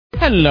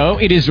Hello,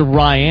 it is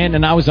Ryan,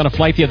 and I was on a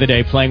flight the other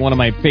day playing one of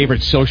my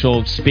favorite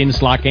social spin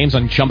slot games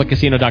on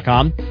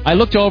ChumbaCasino.com. I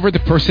looked over at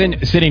the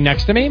person sitting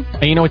next to me,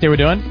 and you know what they were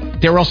doing?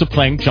 They were also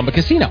playing Chumba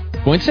Casino.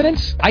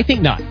 Coincidence? I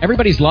think not.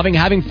 Everybody's loving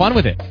having fun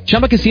with it.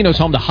 Chumba Casino is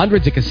home to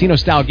hundreds of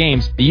casino-style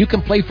games that you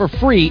can play for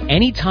free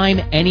anytime,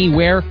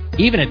 anywhere,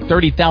 even at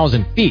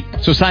 30,000 feet.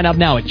 So sign up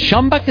now at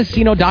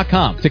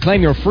ChumbaCasino.com to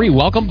claim your free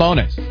welcome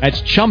bonus.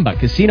 That's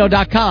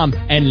ChumbaCasino.com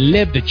and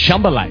live the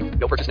Chumba life.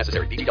 No purchase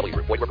necessary. VGW.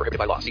 Void where prohibited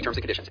by law. See terms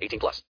and conditions. 18+.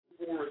 At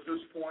this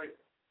point,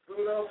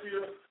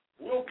 Philadelphia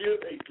will give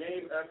a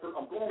game effort.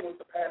 I'm going with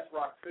the pass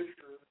rock Fisher.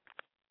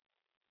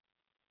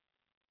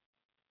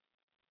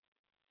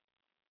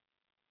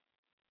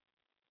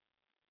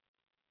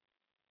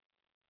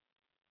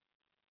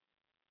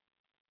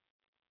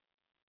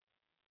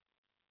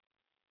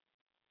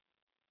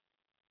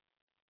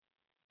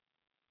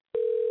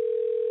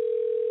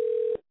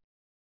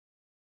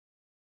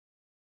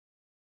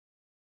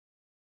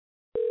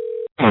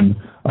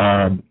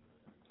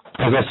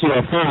 As I see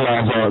our phone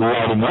lines are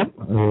lighting up,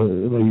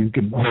 you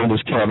can hold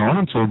this cat on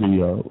until the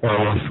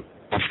RF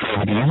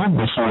extravaganza.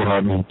 We'll see what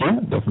happens with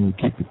that. Definitely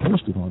keep you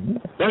posted on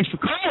that. Thanks for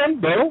calling,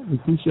 Bill. We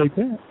appreciate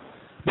that.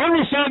 Bring me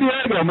San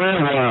Diego,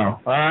 man.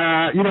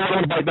 Wow. You know, I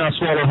want to bite down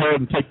Swallow Head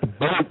and take the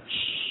boats.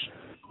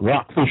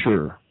 Rock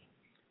Fisher.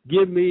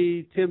 Give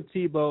me Tim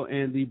Tebow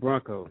and the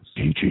Broncos.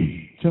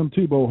 GG. Tim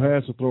Tebow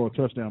has to throw a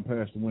touchdown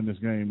pass to win this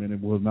game, and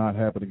it will not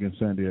happen against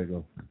San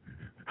Diego.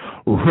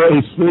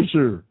 Ray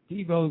Fisher.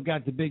 Tebow's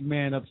got the big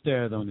man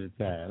upstairs on his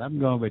side. I'm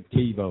going with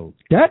Tebow.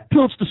 That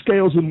tilts the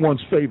scales in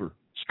one's favor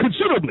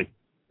considerably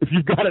if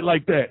you've got it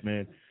like that,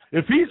 man.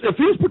 If he's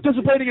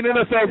participating in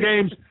NFL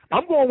games,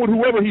 I'm going with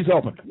whoever he's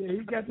helping. Yeah,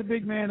 he's got the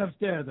big man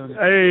upstairs on his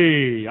side.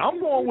 Hey,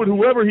 I'm going with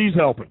whoever he's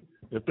helping,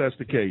 if that's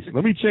the case.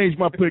 Let me change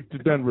my pick to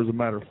Denver, as a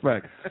matter of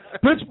fact.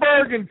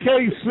 Pittsburgh and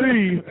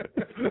KC,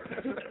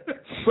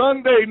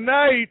 Sunday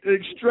night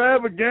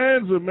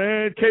extravaganza,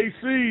 man.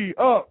 KC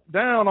up,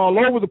 down, all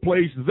over the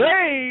place.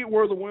 They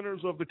were the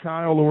winners of the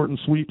Kyle Orton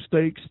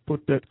sweepstakes,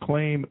 put that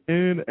claim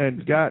in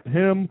and got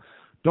him.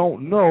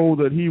 Don't know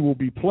that he will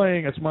be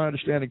playing. That's my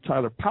understanding.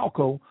 Tyler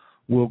Palko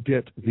will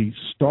get the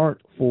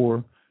start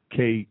for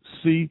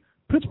KC.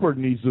 Pittsburgh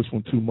needs this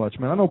one too much,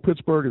 man. I know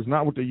Pittsburgh is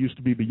not what they used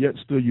to be, but yet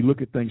still you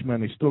look at things, man,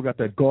 they still got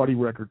that gaudy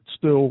record,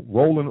 still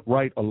rolling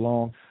right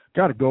along.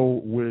 Got to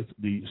go with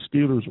the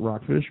Steelers,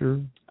 Rock Fisher.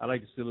 I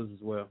like the Steelers as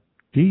well.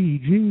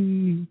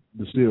 DG.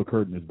 The steel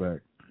curtain is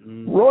back.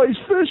 Royce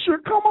Fisher,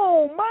 come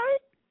on,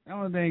 Mike. The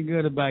only thing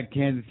good about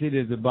Kansas City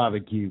is the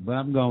barbecue, but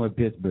I'm going with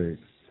Pittsburgh.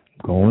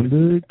 Going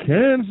to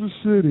Kansas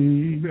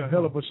City. It'll be a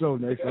hell of a show,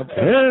 Nate.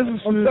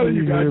 Kansas City. I'm telling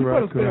you guys, you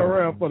better stay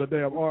around for the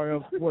damn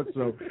RF Sports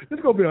Show.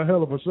 It's going to be a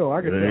hell of a show.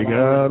 They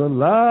got a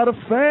lot of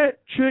fat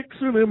chicks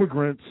and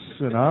immigrants,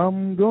 and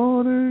I'm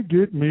going to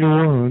get me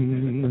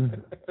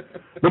one.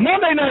 The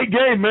Monday night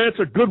game, man, it's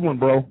a good one,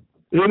 bro.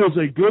 It is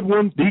a good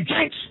one. The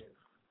Giants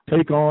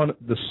take on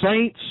the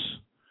Saints.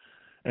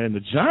 And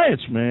the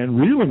Giants, man,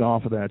 reeling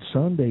off of that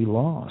Sunday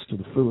loss to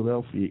the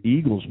Philadelphia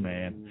Eagles,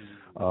 man.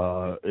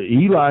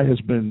 Eli has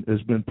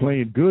been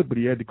playing good, but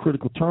he had the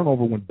critical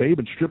turnover when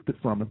Baben stripped it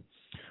from him.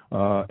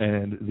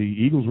 And the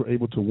Eagles were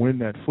able to win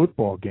that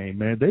football game,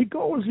 man. They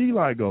go as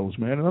Eli goes,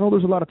 man. And I know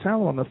there's a lot of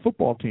talent on that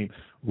football team.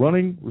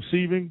 Running,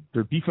 receiving,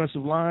 their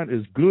defensive line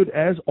is good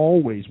as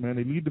always, man.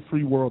 They lead the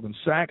free world in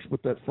sacks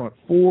with that front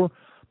four.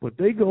 But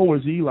they go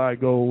as Eli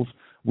goes.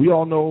 We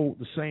all know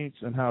the Saints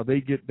and how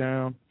they get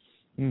down.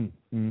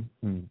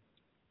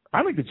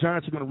 I think the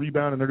Giants are going to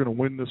rebound and they're going to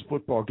win this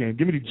football game.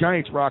 Give me the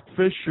Giants, Rock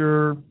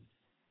Fisher.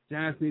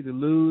 Giants need to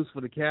lose for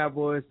the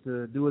Cowboys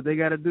to do what they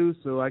got to do,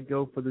 so I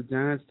go for the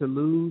Giants to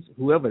lose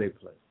whoever they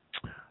play.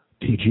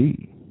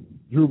 TG.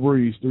 Drew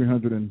Brees,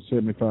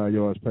 375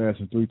 yards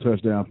passing, 3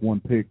 touchdowns, 1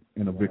 pick,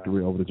 and a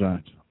victory over the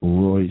Giants.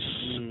 Royce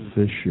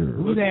Fisher.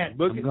 Who's that?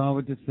 I'm going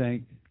with the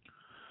Saints.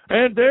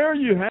 And there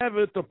you have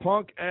it, the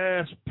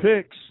punk-ass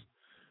picks.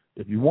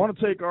 If you want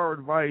to take our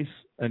advice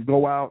and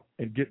go out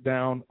and get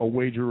down a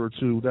wager or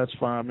two, that's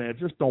fine, man.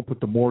 Just don't put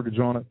the mortgage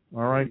on it,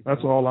 all right?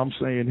 That's all I'm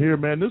saying here,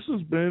 man. This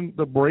has been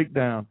the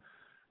breakdown.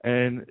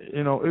 And,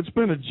 you know, it's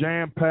been a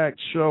jam-packed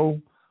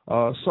show.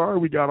 Sorry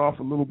we got off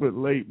a little bit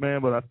late,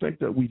 man, but I think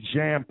that we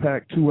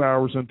jam-packed 2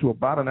 hours into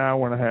about an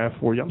hour and a half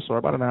for you. I'm sorry,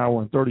 about an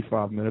hour and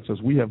 35 minutes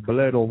as we have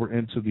bled over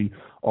into the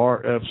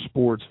RF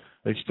Sports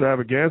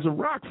Extravaganza.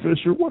 Rock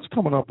Fisher, what's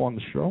coming up on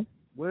the show?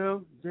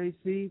 Well,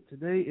 JC,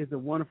 today is a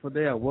wonderful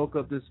day. I woke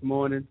up this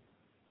morning.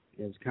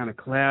 It was kind of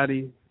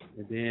cloudy,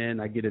 and then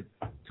I get a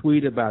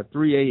tweet about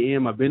 3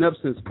 a.m. I've been up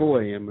since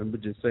 4 a.m., let me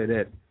just say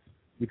that.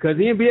 Because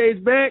the NBA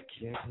is back.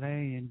 They're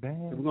playing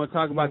bad. So we're going to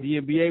talk about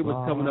the NBA,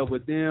 what's coming up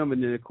with them,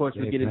 and then, of course,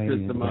 we get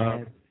into some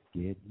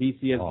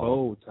BCS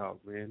Bowl talk,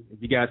 man.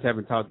 If you guys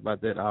haven't talked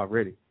about that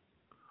already.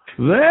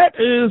 That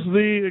is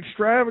the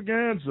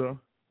extravaganza.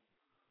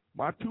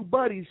 My two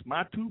buddies,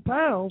 my two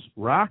pals,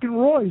 Rock and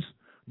Royce.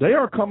 They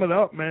are coming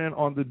up, man,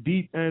 on the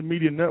Deep End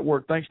Media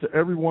Network. Thanks to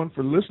everyone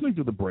for listening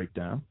to the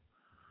breakdown.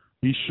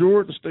 Be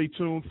sure to stay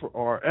tuned for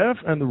RF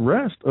and the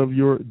rest of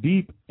your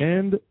Deep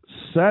End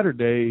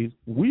Saturdays.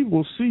 We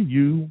will see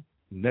you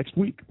next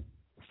week.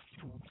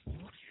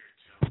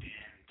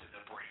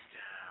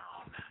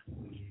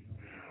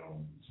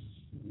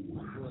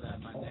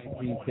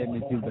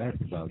 1972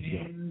 basketball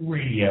game.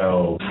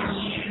 Radio.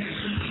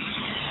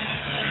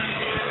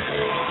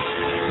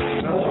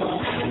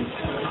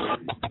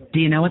 Do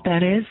you know what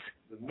that is?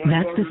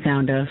 That's the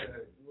sound of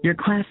your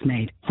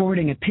classmate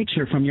forwarding a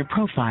picture from your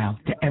profile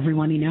to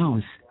everyone he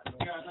knows.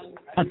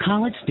 A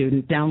college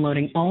student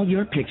downloading all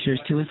your pictures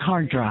to his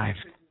hard drive.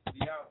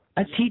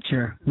 A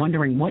teacher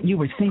wondering what you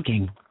were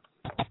thinking.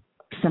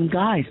 Some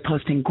guys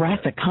posting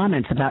graphic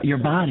comments about your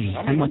body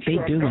and what they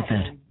do with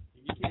it.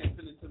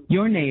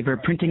 Your neighbor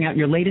printing out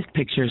your latest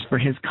pictures for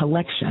his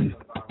collection.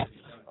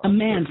 A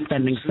man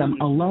spending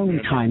some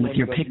alone time with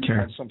your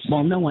picture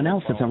while no one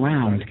else is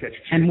around.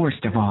 And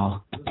worst of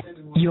all,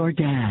 your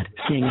dad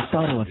seeing a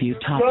photo of you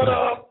topless.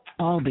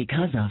 All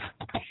because of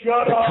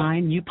the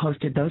time you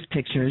posted those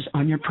pictures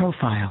on your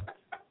profile.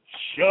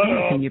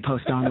 Anything you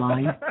post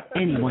online,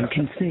 anyone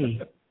can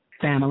see.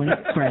 Family,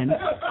 friends,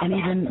 and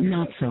even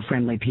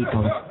not-so-friendly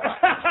people.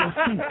 So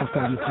think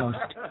before you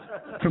post.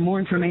 For more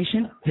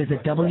information,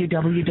 visit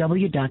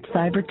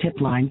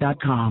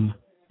www.cybertipline.com.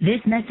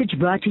 This message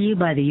brought to you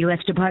by the U.S.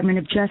 Department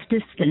of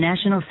Justice, the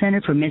National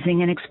Center for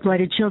Missing and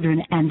Exploited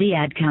Children, and the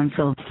Ad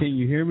Council. Can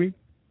you hear me?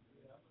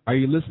 Are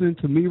you listening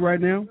to me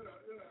right now?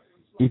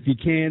 If you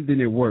can,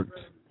 then it worked.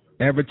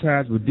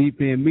 Advertise with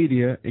Deep End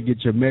Media and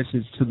get your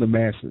message to the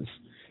masses.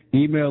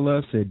 Email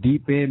us at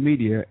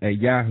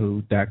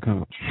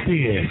deependmedia@yahoo.com.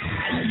 This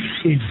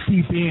is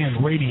Deep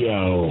End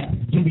Radio.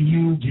 Giving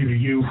you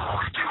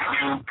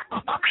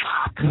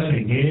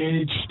cutting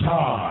edge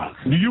talk.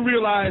 Do you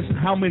realize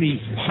how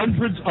many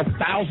hundreds of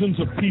thousands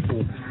of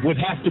people would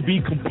have to be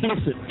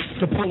complicit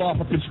to pull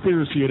off a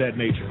conspiracy of that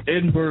nature?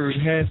 Edinburgh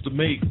has to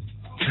they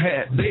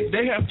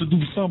have to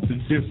do something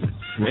different,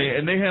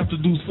 and they have to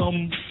do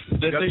something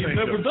that they've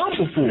never done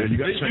before.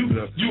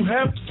 Yeah, you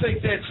have to take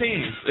that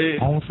chance.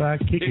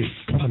 Onside kick is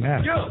coming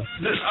out. Yeah,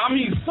 I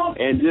mean something.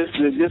 And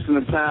just in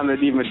the time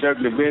that even Dirk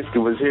Nowitzki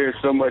was here,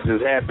 so much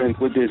has happened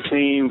with this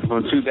team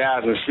from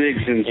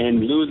 2006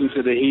 and losing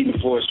to the Heat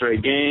in 4 straight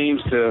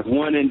games to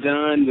one and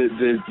done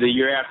the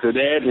year after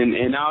that, and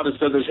all the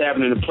stuff that's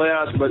happened in the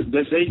playoffs. But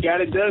they got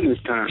it done this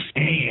time.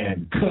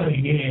 And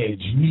cutting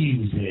edge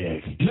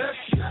music. Let's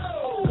go.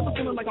 I'm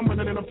feeling like I'm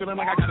running and I'm feeling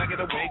like I gotta get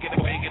away.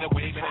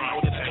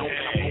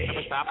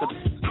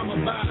 I'ma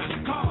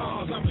buy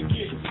cars, I'ma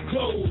get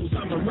clothes,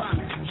 I'ma rock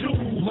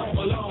jewels,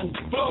 all along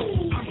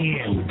flows.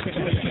 And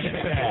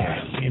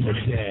back in the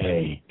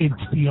day,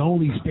 it's the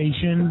only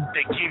station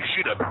that gives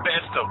you the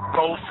best of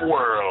both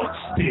worlds.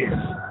 This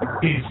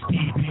is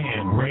Deep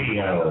End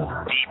Radio.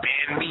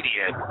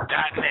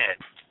 DeepEndMedia.net.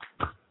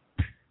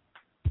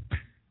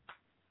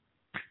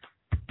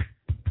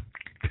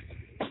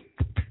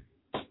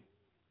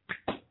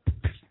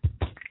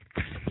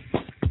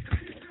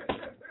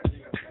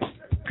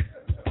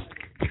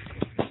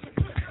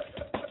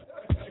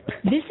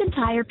 This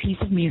entire piece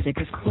of music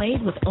is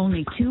played with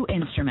only 2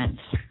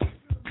 instruments,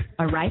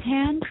 a right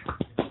hand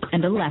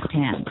and a left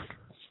hand.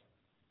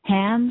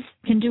 Hands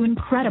can do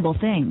incredible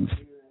things,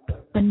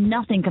 but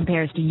nothing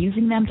compares to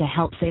using them to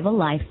help save a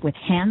life with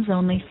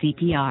hands-only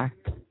CPR.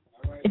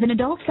 If an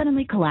adult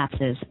suddenly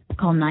collapses,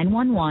 call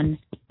 911,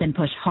 then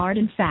push hard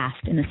and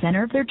fast in the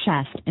center of their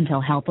chest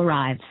until help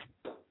arrives.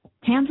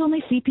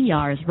 Hands-only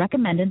CPR is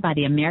recommended by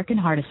the American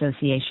Heart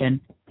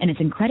Association, and it's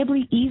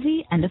incredibly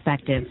easy and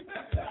effective.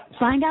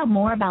 Find out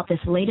more about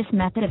this latest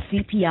method of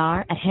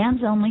CPR at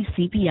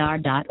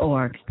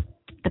handsonlycpr.org.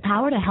 The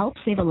power to help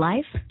save a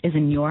life is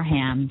in your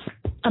hands.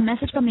 A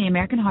message from the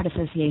American Heart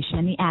Association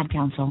and the Ad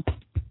Council.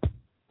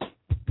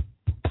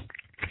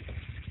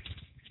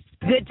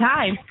 Good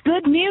times,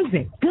 good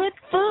music, good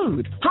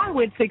food.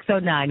 Harwood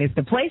 609 is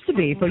the place to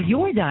be for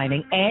your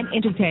dining and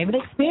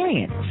entertainment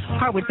experience.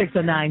 Harwood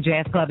 609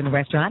 Jazz Club and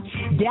Restaurant,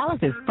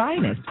 Dallas's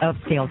finest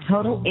upscale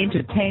total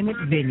entertainment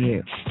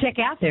venue. Check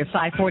out their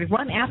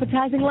 541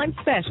 appetizing lunch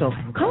special,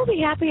 Colby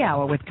Happy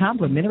Hour with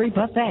complimentary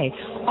buffet,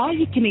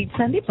 all-you-can-eat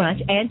Sunday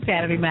brunch and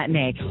Saturday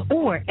matinee,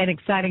 or an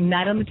exciting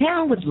night on the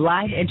town with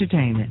live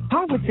entertainment.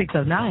 Harwood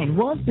 609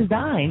 was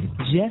designed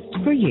just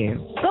for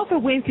you. Go for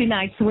Wednesday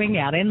night swing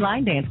out and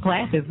line dance classes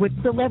with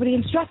celebrity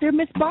instructor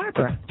Miss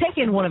Barbara. Take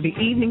in one of the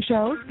evening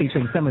shows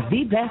featuring some of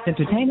the best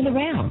entertainment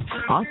around.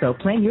 Also,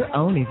 plan your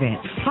own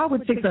event.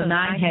 Harwood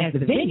 609 has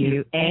the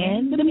venue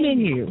and the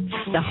menu.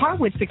 The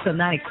Harwood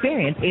 609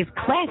 experience is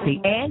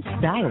classy and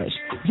stylish.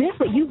 Just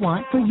what you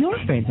want for your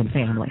friends and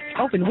family.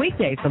 Open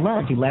weekdays for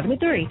lunch 11 to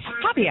 3,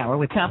 happy hour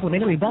with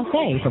complimentary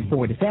buffet from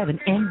 4 to 7,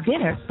 and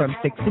dinner from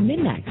 6 to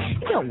midnight.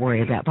 Don't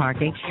worry about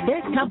parking.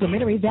 There's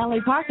complimentary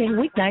valet parking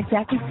weeknights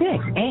after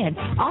 6 and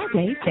all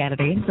day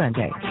Saturday and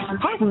Sunday.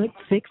 Harwood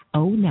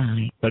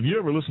 609. Have you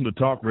ever listened to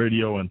talk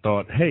radio and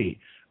thought, hey,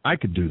 I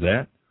could do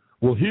that?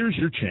 Well, here's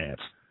your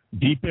chance.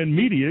 Deep End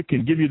Media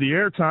can give you the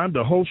airtime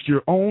to host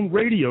your own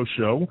radio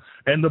show,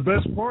 and the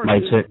best part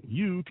is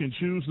you can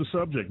choose the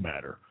subject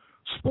matter.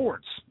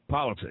 sports,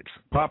 politics,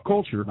 pop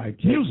culture,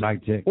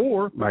 music,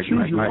 or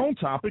choose your own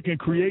topic and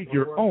create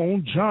your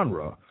own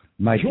genre.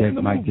 Join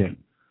the movement.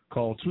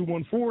 Call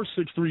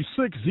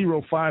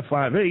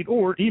 214-636-0558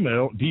 or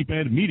email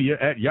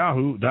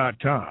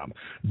deependmedia@yahoo.com.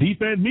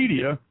 Deep End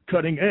Media,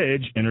 cutting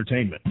edge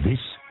entertainment. This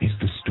is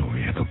the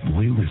story of a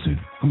boy wizard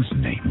whose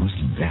name was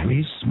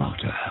Larry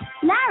Smarter.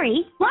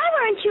 Larry, why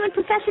weren't you in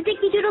Professor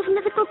Digby Doodle's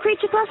mythical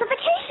creature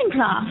classification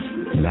class?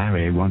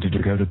 Larry wanted to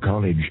go to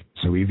college,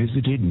 so he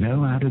visited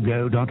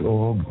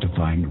knowhowtogo.org to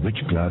find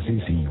which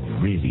classes he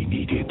really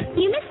needed.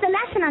 You missed the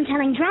lesson on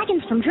telling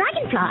dragons from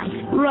dragonflies.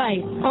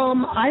 Right.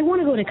 I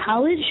want to go to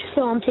college,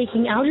 so I'm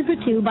taking Algebra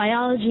 2,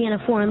 Biology, and a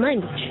foreign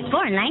language.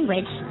 Foreign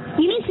language?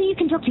 You mean so you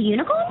can talk to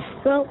unicorns?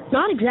 Well,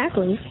 not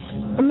exactly,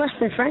 unless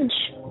they're French.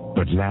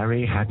 But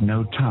Larry had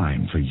no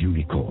time for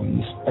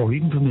unicorns, or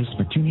even for Miss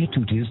Petunia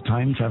Tuti's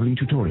time-traveling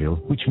tutorial,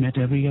 which met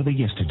every other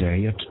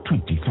yesterday at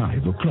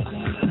 25 o'clock.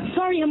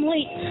 Sorry I'm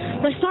late.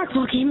 My start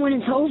clock game went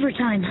into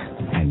overtime.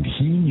 And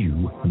he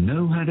knew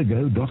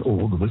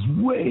knowhowtogo.org was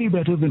way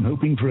better than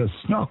hoping for a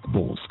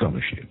Snockball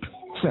scholarship.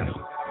 So,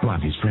 while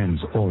his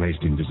friends all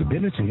aced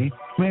invisibility,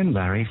 when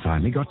Larry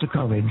finally got to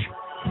college,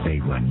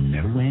 they were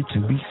nowhere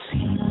to be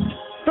seen.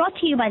 Brought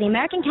to you by the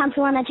American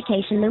Council on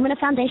Education, Lumina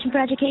Foundation for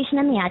Education,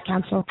 and the Ad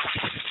Council.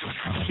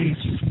 It's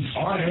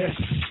RF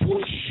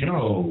Sports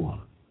Show.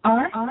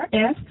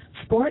 RF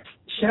Sports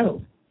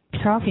Show.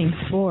 Talking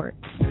sports.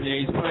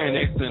 Yeah, he's playing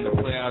excellent in the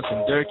playoffs,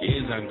 and Dirk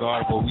is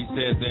unguardable. We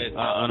said that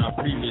on our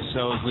previous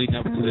shows leading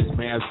up to this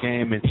Mavs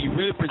game, and he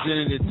really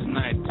presented it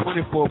tonight.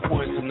 24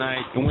 points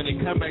tonight, and when they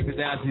come back to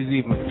Dallas, he's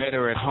even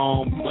better at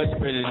home, much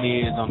better than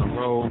he is on the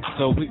road.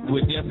 So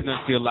we're definitely going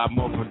to see a lot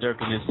more from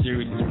Dirk in this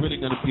series. He's really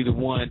going to be the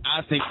one,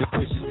 I think, to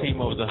push his team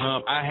over the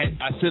hump. I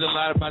said a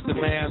lot about the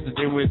Mavs, and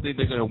didn't really think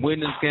they're going to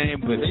win this game,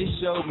 but they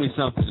showed me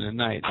something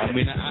tonight. I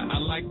mean, I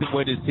like the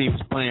way this team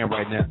is playing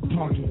right now.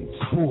 Talking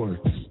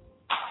sports.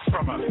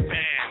 From a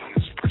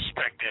fan's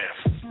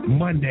perspective.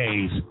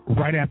 Mondays,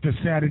 right after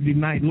Saturday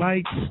Night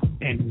Lights,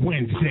 and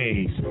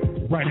Wednesdays,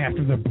 right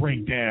after the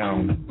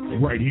breakdown,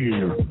 right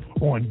here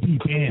on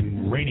Deep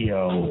End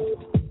Radio,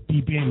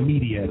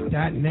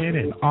 deependmedia.net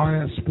and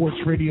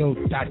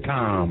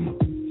rfsportsradio.com.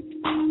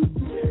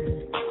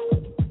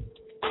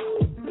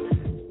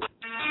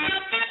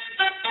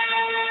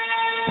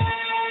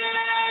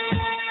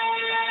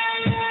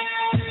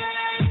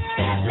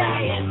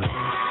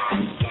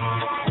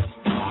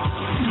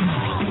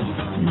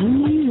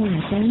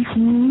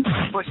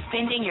 For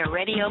spending your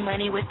radio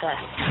money with us.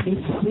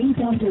 If we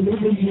don't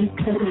deliver you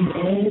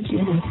cutting-edge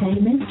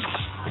entertainment,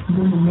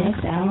 then the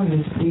next hour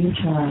is free of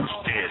charge.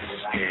 This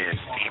is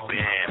Deep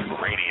End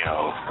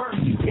Radio.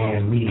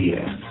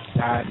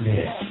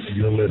 deependmedia.net.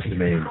 You're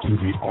listening to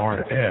the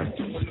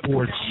RF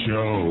Sports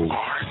Show.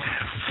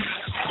 RF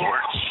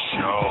Sports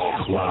Show.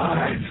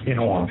 Live and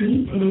on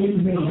Deep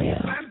End Radio.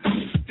 I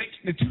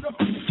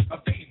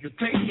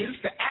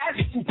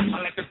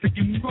like to pick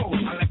and roll.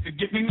 I like to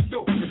give me the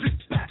dough.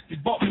 It's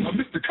basketball.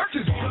 Mr.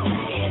 Curtis.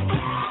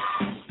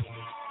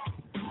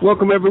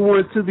 Welcome,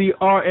 everyone, to the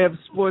RF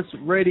Sports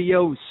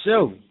Radio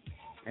Show.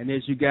 And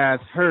as you guys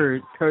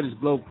heard, Curtis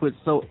Blow put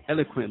so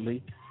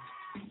eloquently,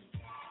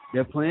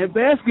 they're playing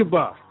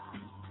basketball.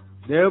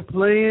 They're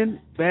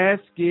playing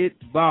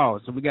basketball.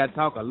 So we got to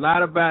talk a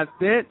lot about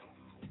that.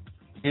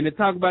 And to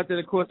talk about that,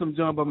 of course, I'm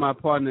joined by my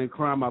partner in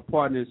crime, my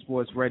partner in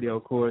sports radio,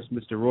 of course,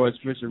 Mr. Royce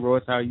Fisher.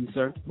 Royce, how are you,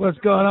 sir? What's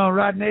going on,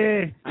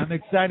 Rodney? I'm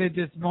excited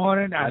this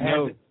morning. I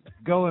know. had to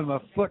go in my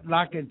Foot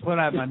Locker and pull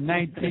out my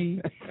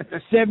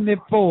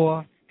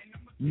 1974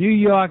 New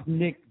York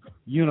Knicks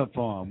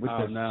uniform with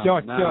the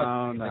short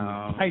shorts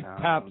and tight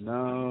tops.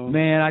 No.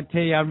 Man, I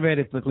tell you, I'm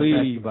ready for some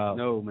basketball.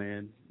 No,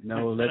 man.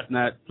 No, let's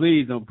not.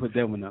 Please don't put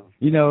that one on.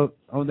 You know,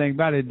 only thing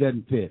about it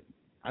doesn't fit.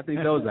 I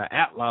think those are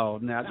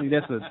outlawed now. I think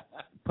that's a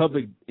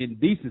public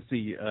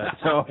indecency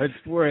charge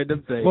for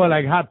them things. More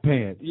like hot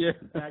pants. Yeah.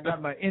 I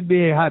got my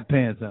NBA hot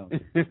pants on.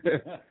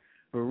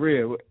 For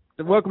real.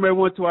 Welcome,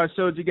 everyone, to our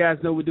show. As you guys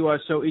know, we do our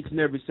show each and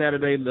every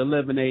Saturday at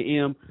 11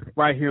 a.m.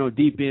 right here on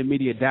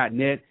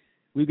deependmedia.net.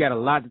 We've got a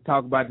lot to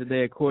talk about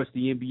today. Of course,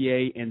 the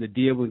NBA and the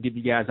deal. We'll give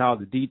you guys all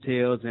the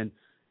details and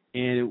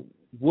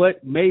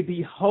what may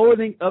be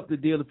holding up the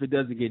deal if it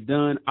doesn't get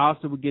done.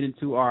 Also, we'll get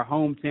into our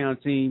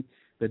hometown team,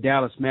 the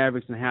Dallas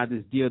Mavericks, and how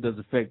this deal does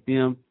affect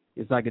them.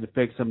 It's like it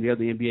affects some of the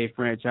other NBA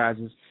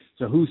franchises.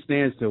 So who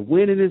stands to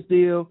win in this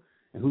deal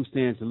and who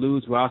stands to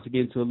lose? We'll also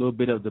get into a little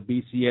bit of the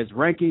BCS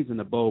rankings and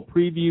the bowl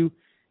preview,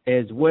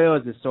 as well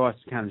as it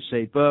starts to kind of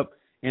shape up.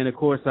 And, of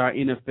course, our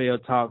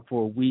NFL talk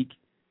for week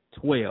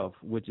 12,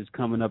 which is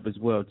coming up as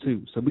well,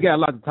 too. So we got a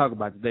lot to talk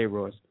about today,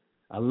 Royce.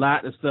 A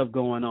lot of stuff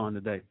going on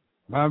today.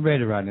 I'm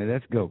ready right now.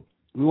 Let's go.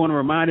 We want to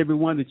remind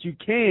everyone that you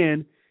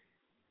can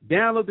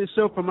download this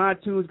show from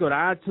iTunes. Go to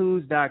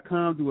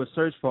iTunes.com, do a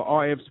search for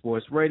RF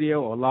Sports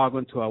Radio, or log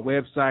on to our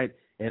website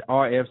at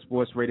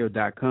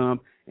rfsportsradio.com,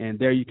 and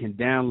there you can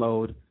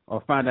download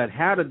or find out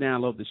how to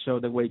download the show.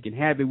 That way you can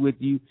have it with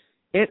you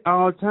at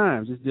all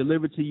times. It's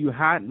delivered to you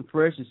hot and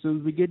fresh as soon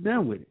as we get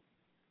done with it.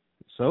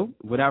 So,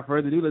 without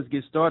further ado, let's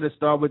get started.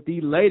 Start with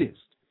the latest.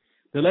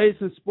 The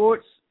latest in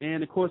sports,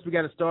 and, of course, we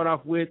got to start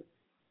off with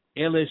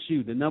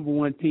LSU, the number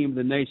one team of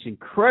the nation,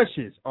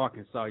 crushes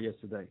Arkansas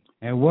yesterday.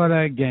 And what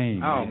a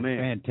game. Oh,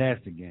 man.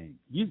 Fantastic game.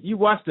 You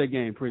watched that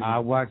game pretty much. I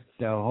watched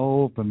the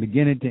whole from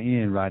beginning to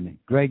end, Rodney.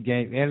 Great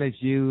game.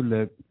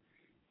 LSU,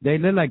 they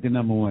look like the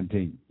number one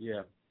team.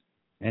 Yeah.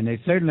 And they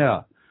certainly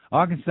are.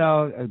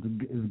 Arkansas is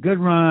a good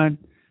run,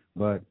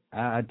 but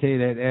I tell you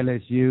that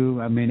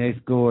LSU, I mean, they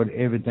scored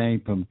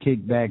everything from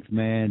kickbacks,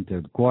 man,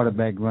 to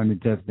quarterback running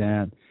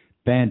touchdown.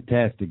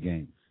 Fantastic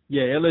game.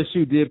 Yeah,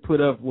 LSU did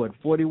put up,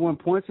 41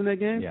 points in that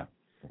game? Yeah.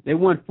 They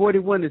won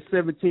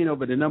 41-17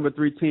 over the number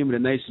 3 team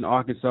in the nation,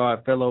 Arkansas,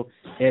 a fellow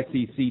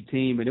SEC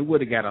team, and it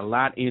would have got a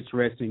lot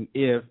interesting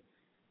if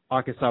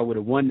Arkansas would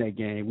have won that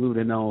game. We would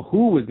have known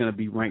who was going to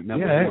be ranked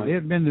number one. Yeah,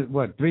 it'd been,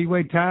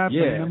 three-way tie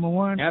for number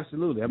one?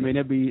 Absolutely. I mean,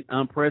 that'd be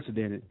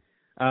unprecedented.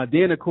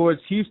 Then, of course,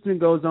 Houston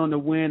goes on to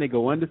win. They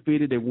go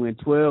undefeated. They win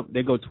 12.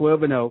 They go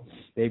 12-0.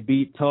 They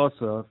beat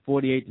Tulsa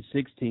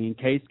 48-16.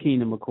 Case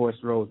Keenum, of course,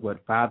 throws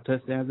 5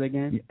 touchdowns that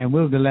game? And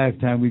when was the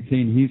last time we've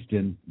seen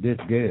Houston this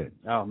good?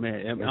 Oh man,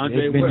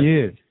 It's been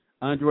years.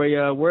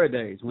 Andre Ware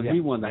days when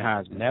he won the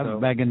Heisman. That was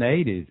back in the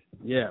 80s.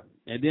 Yeah,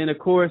 and then of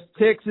course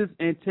Texas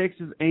and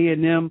Texas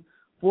A&M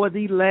for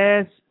the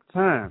last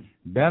time.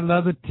 Battle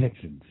of the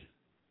Texans.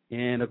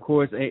 And of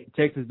course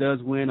Texas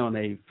does win on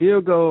a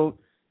field goal.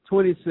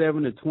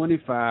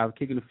 27-25,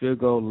 kicking the field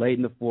goal late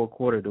in the fourth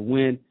quarter to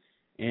win.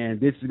 And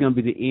this is going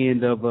to be the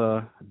end of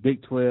a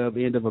Big 12,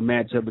 end of a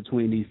matchup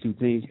between these two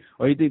teams.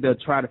 Or you think they'll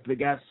try to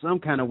figure out some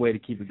kind of way to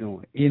keep it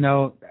going? You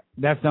know,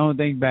 that's the only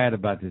thing bad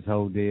about this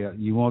whole deal.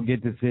 You won't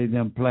get to see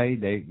them play.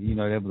 There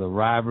was a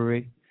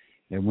rivalry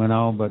that went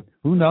on, but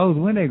who knows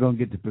when they're going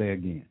to get to play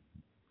again.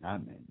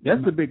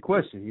 That's the big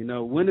question. You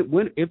know, when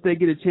if they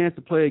get a chance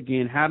to play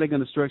again, how they're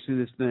going to structure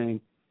this thing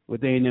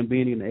with A&M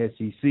being in the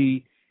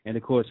SEC. And,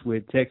 of course,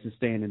 with Texas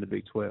staying in the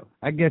Big 12.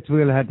 I guess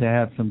we'll have to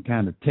have some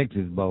kind of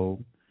Texas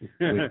Bowl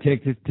with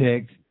Texas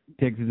Tech,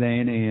 Texas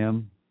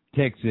A&M,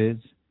 Texas,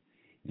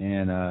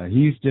 and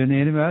Houston,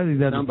 and all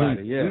these other Somebody,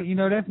 teams. yeah. You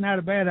know, that's not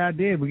a bad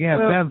idea. We can have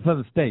battle for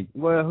the state.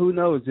 Well, who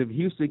knows? If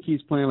Houston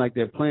keeps playing like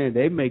they're playing,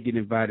 they may get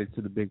invited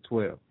to the Big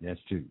 12. That's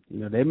true. You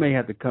know, they may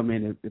have to come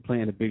in and play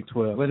in the Big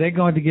 12. Well, they're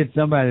going to get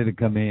somebody to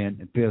come in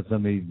and fill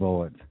some of these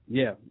boards.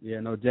 Yeah,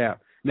 no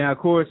doubt. Now, of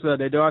course,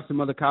 there are some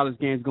other college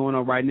games going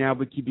on right now.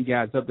 We'll keep you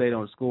guys updated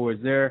on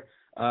scores there.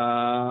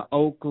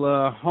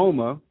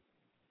 Oklahoma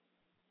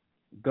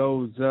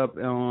goes up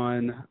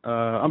on,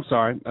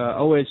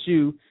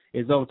 OSU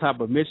is on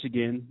top of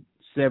Michigan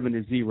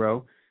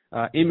 7-0.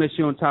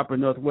 MSU on top of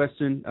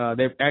Northwestern.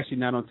 They're actually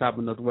not on top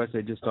of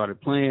Northwestern. They just started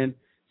playing.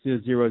 Still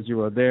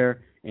 0-0 there.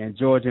 And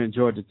Georgia and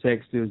Georgia Tech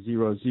still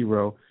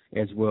 0-0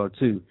 as well,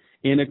 too.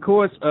 And, of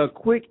course,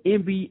 quick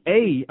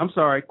NFL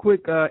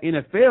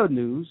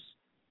news.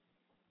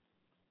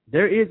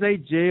 There is a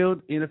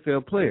jailed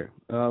NFL player.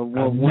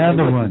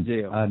 Another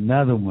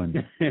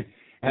one.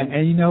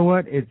 and you know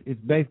what? It's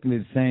basically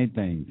the same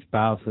thing,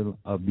 spousal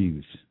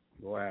abuse.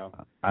 Wow.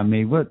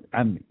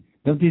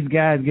 Don't these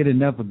guys get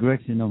enough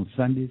aggression on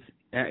Sundays?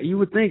 You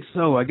would think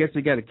so. I guess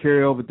they got to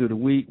carry over through the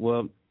week.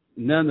 Well,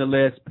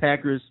 nonetheless,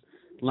 Packers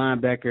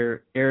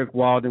linebacker Eric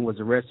Walden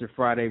was arrested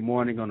Friday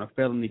morning on a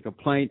felony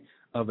complaint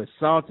of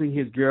assaulting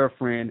his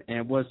girlfriend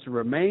and was to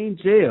remain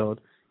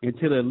jailed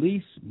until at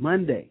least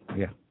Monday.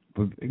 Yeah.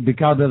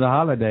 Because of the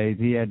holidays,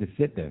 he had to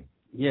sit there.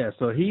 Yeah,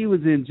 so he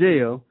was in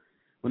jail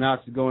when I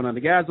was going on.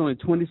 The guy's only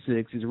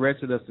 26. He's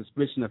arrested on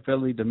suspicion of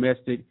felony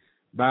domestic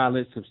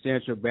violence.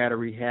 Substantial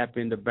battery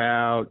happened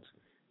about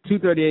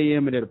 2:30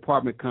 a.m. at an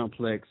apartment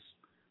complex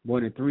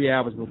more than 3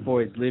 hours before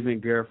his living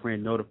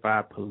girlfriend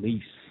notified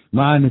police.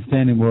 My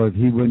understanding was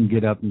he wouldn't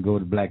get up and go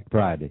to Black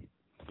Friday.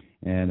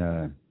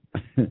 And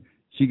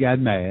she got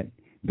mad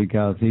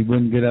because he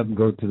wouldn't get up and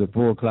go to the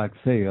 4 o'clock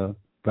sale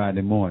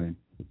Friday morning.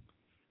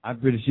 I'm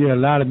pretty sure a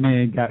lot of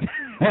men got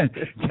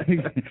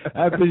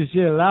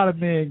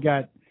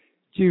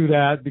chewed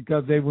out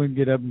because they wouldn't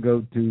get up and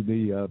go to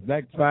the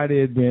Black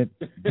Friday event.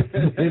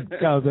 It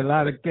caused a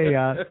lot of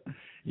chaos.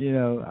 You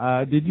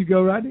know, did you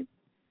go, Rodney?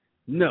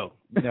 No.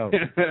 I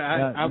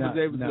was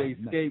able to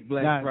escape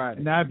Black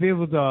Friday. Now, if it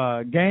was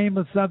a game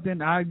or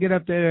something, I'd get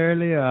up there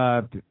early.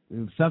 If it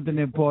was something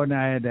important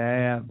I had to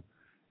have,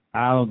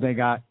 I don't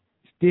think I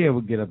still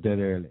would get up that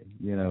early,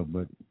 you know.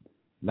 But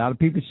a lot of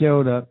people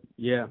showed up.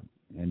 Yeah.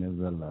 And it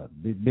was a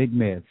big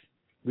mess.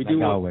 We do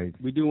want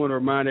to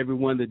remind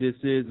everyone that this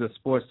is a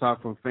sports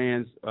talk from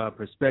fans'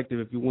 perspective.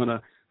 If you want to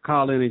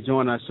call in and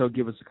join our show,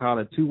 give us a call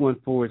at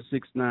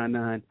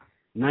 214-699-1942.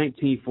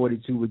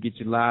 We'll get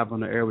you live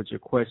on the air with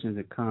your questions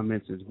and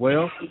comments as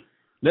well.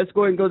 Let's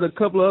go ahead and go to a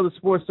couple of other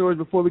sports stories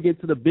before we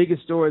get to the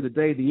biggest story of the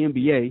day, the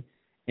NBA.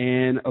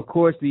 And, of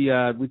course, we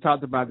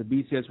talked about the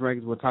BCS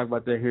rankings. We'll talk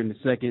about that here in a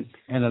second.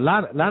 And a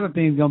lot of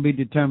things going to be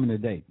determined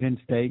today. Penn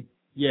State.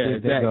 Yeah,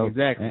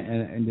 exactly.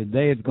 And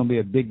today it's going to be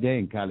a big day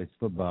in college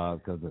football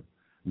because a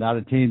lot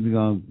of teams are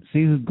going to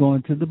see who's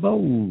going to the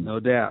bowl. No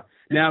doubt.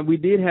 Now, we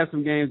did have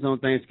some games on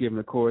Thanksgiving,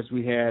 of course.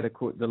 We had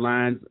the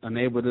Lions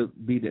unable to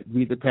beat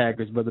the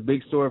Packers, but the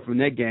big story from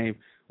that game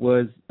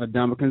was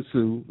Ndamukong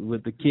Suh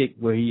with the kick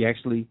where he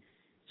actually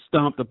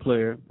stomped a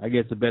player. I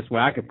guess the best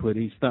way I could put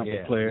it, he stomped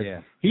a player.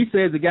 Yeah. He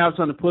says the guy was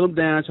trying to pull him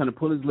down, trying to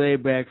pull his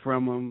leg back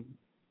from him.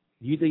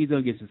 Do you think he's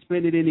going to get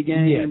suspended any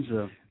games?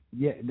 Yes.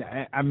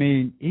 Yeah, I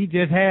mean, he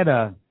just had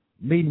a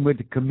meeting with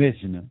the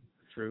commissioner.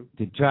 True.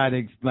 To try to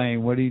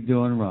explain what he's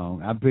doing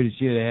wrong. I'm pretty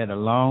sure they had a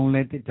long,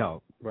 lengthy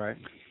talk. Right.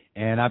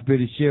 And I'm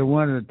pretty sure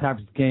one of the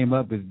topics that came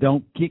up is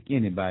don't kick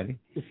anybody,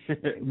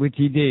 which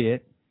he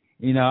did.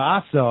 You know,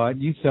 I saw it.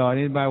 You saw it.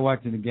 Anybody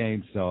watching the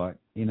game saw it.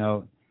 You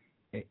know,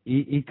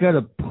 he could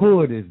have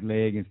pulled his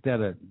leg instead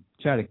of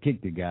try to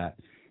kick the guy.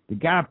 The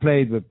guy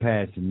plays with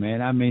passion,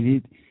 man. I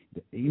mean,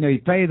 he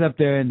plays up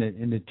there in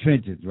the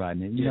trenches right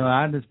now. You know,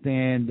 I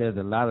understand there's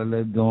a lot of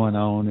little going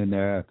on in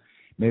there,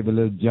 maybe a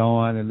little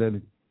joint, a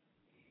little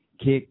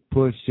kick,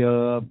 push,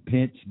 shove,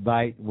 pinch,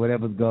 bite,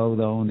 whatever goes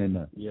on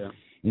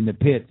in the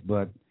pits,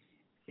 but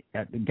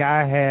the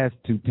guy has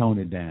to tone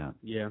it down.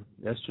 Yeah,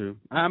 that's true.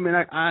 I mean,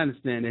 I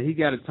understand that. He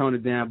got to tone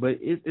it down, but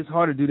it's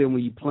hard to do that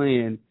when you're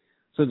playing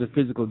such a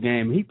physical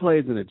game. He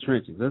plays in the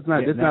trenches. That's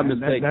not a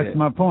mistake. That's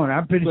my point.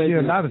 I'm pretty sure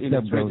a lot of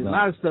stuff goes on. A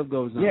lot of stuff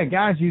goes on. Yeah,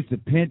 guys used to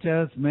pinch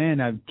us,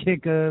 man,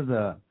 kick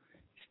us,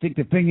 stick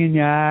the finger in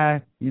your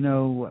eye, you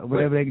know,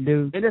 whatever they can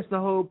do. And that's the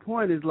whole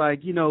point. Is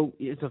like, you know,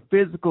 it's a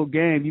physical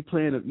game. You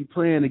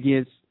playing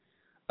against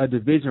a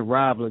division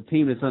rival, a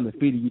team that's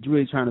undefeated. You're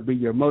really trying to be,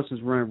 your emotions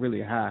run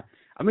really high.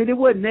 I mean, it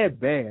wasn't that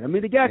bad. I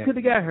mean, the guy could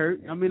have got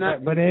hurt. I mean,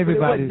 but everybody, it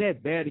wasn't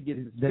that bad to get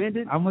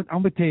suspended. I'm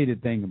going to tell you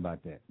the thing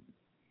about that.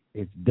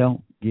 It's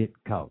don't get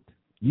caught.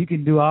 You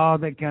can do all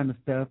that kind of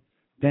stuff.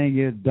 Thing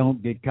is,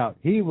 don't get caught.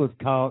 He was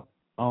caught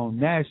on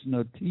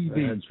national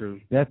TV. That's true.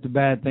 That's the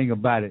bad thing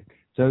about it.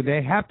 So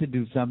they have to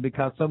do something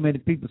because so many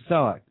people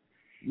saw it.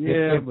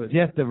 Yeah, if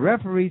just the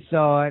referee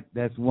saw it,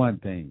 that's one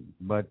thing.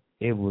 But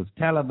it was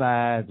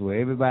televised where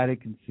everybody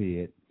can see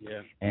it.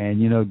 Yeah.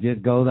 And, you know,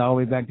 just goes all the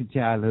way back to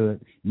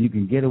childhood. You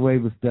can get away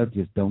with stuff,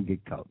 just don't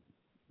get caught.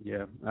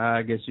 Yeah,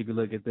 I guess you could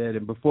look at that.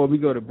 And before we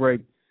go to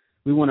break,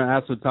 we want to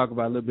also talk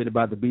about a little bit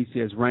about the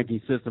BCS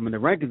ranking system. And the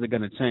rankings are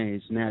going to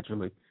change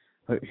naturally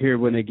here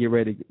when they get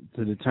ready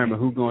to determine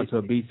who's going to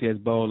a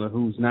BCS Bowl and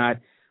who's not.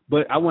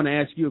 But I want to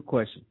ask you a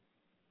question.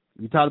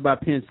 You talked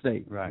about Penn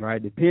State,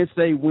 right? If Penn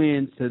State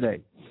wins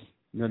today,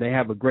 you know, they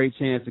have a great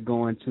chance of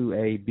going to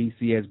a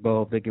BCS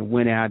Bowl. If they can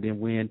win out and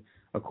win,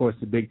 of course,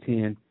 the Big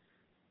Ten.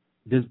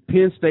 Does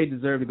Penn State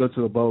deserve to go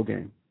to a bowl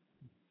game?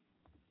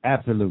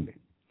 Absolutely.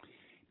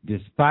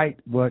 Despite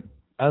what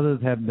others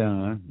have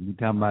done, you're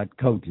talking about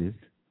coaches,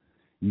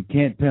 you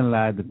can't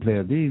penalize the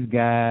players. These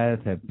guys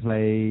have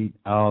played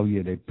all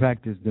year. They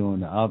practiced during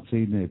the off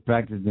season. They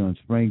practiced during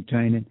spring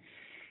training,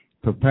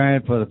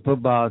 preparing for the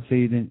football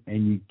season,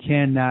 and you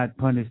cannot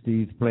punish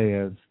these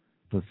players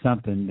for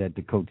something that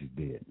the coaches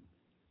did.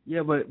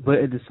 Yeah, but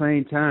at the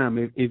same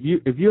time, if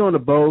you're on a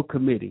bowl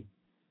committee,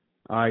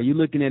 are you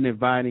looking at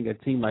inviting a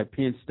team like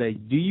Penn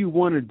State? Do you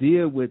want to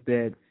deal with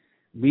that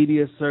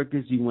media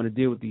circus? Do you want to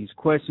deal with these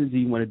questions? Do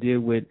you want to deal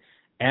with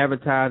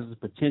advertisers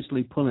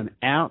potentially pulling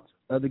out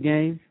of the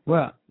game?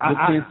 Well,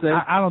 I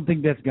don't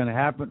think that's going to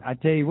happen. I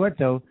tell you what,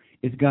 though,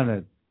 it's going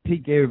to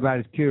pique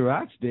everybody's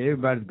curiosity.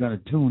 Everybody's going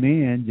to tune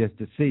in just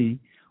to see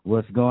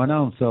what's going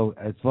on. So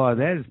as far as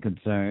that is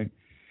concerned,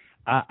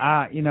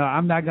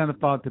 I'm not going to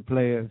fault the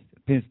players.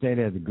 Penn State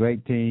has a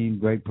great team,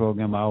 great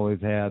program. I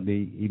always have,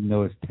 even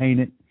though it's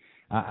tainted.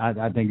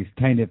 I think it's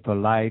tainted for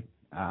life.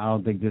 I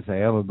don't think this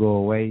will ever go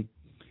away.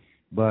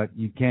 But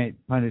you can't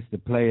punish the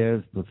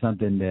players for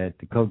something that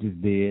the coaches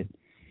did.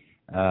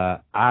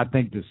 I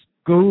think the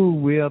school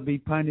will be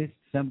punished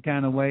some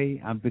kind of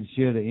way. I'm pretty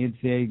sure the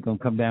NCAA is going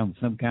to come down with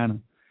some kind of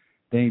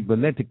thing. But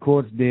let the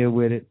courts deal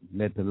with it.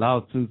 Let the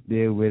lawsuits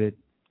deal with it.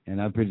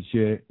 And I'm pretty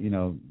sure,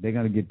 they're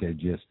going to get their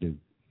just due.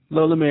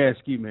 Lo, let me ask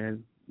you,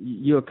 man.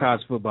 You're a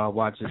college football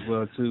watcher as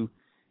well, too.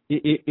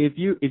 If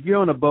you're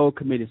on a bowl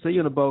committee, say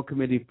you're on a bowl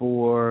committee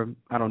for,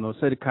 I don't know,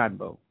 say the Cotton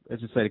Bowl.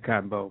 Let's just say the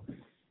Cotton Bowl.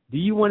 Do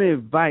you want to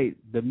invite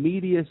the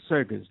media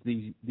circus,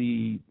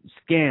 the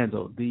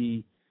scandal,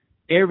 the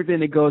everything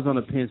that goes on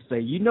at Penn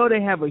State? You know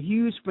they have a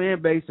huge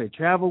fan base. They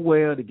travel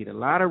well. They get a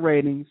lot of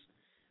ratings.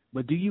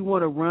 But do you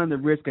want to run the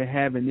risk of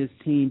having this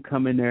team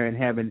come in there and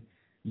having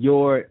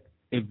your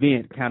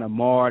event kind of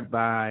marred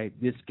by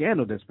this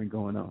scandal that's been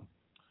going on?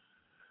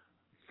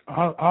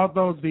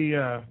 Although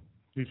the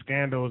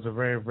scandal is a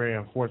very, very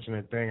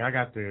unfortunate thing, I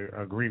got to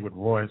agree with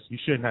Royce. You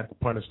shouldn't have to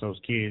punish those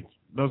kids.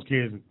 Those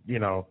kids, they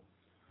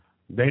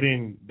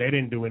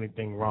didn't do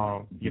anything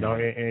wrong,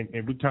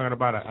 and we're talking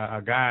about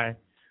a guy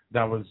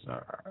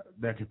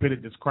that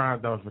committed this crime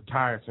that was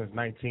retired since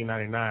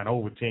 1999,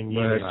 over 10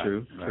 years. That's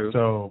true.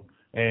 So,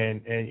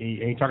 and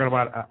you're talking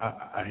about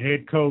a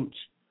head coach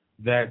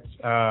that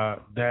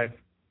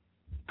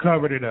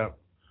covered it up.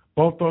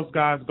 Both those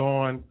guys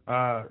going.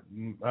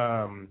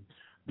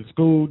 The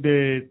school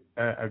did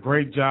a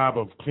great job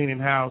of cleaning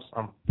house.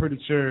 I'm pretty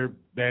sure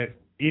that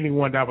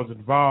anyone that was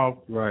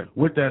involved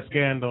with that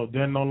scandal,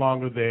 they're no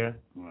longer there.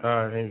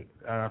 And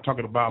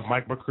talking about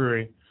Mike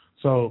McCreary.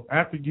 So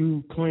after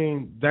you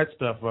clean that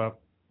stuff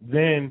up,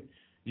 then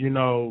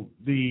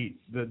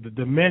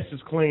the mess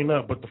is cleaned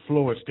up, but the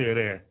floor is still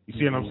there. You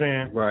see what I'm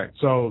saying? Right.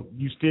 So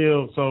you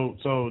still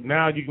so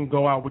now you can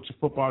go out with your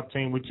football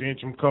team, with your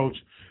interim coach,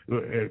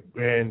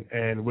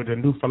 and with a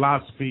new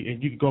philosophy,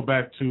 and you can go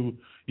back to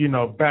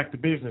back to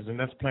business, and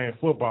that's playing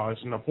football.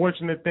 It's an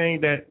unfortunate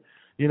thing that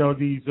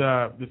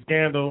the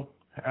scandal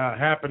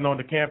happened on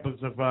the campus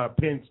of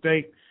Penn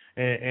State,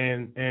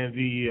 and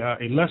the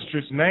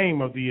illustrious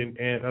name of the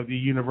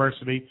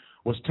university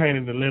was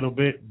tainted a little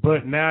bit.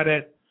 But now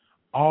that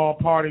all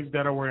parties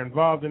that were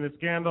involved in the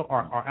scandal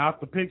are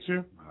out the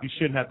picture, you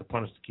shouldn't have to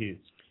punish the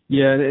kids.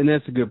 Yeah, and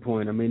that's a good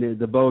point. I mean,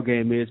 the bowl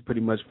game is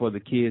pretty much for the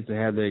kids to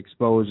have the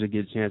exposure,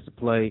 get a chance to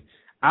play.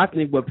 I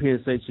think what Penn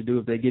State should do,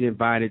 if they get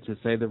invited to,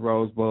 say, the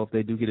Rose Bowl, if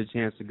they do get a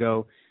chance to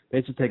go,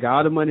 they should take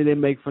all the money they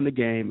make from the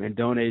game and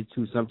donate it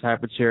to some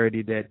type of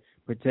charity that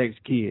protects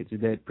kids,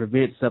 that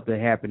prevents something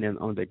happening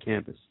on their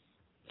campus.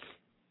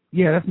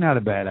 Yeah, that's not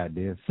a bad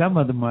idea. Some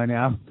of the money,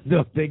 I don't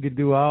know if they could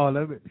do all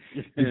of it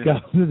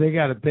because they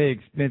got to pay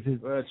expenses.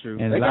 Well, true.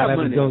 And they got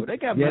money. They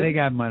got money. They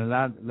got money. A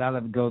lot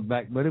of it goes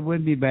back, but it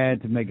wouldn't be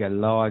bad to make a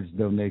large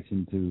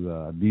donation to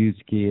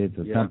abused kids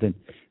or something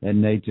that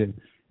nature.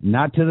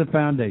 Not to the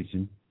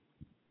foundation.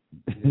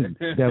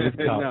 That was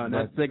called. No,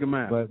 not to take them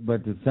out.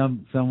 But to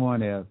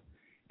someone else.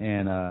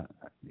 And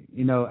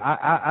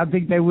I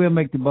think they will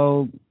make the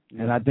bowl,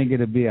 and I think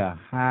it'll be a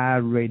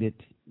high-rated.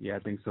 Yeah, I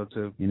think so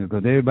too.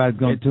 Because everybody's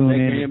going to tune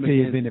in and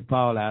see if any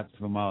fallouts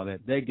from all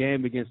that. That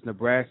game against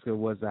Nebraska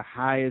was the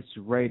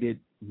highest-rated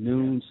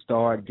noon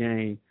start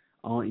game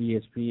on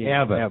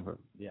ESPN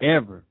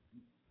ever.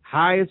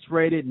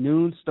 Highest-rated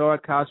noon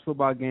start college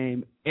football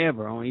game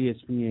ever on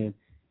ESPN.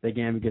 That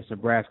game against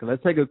Nebraska.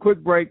 Let's take a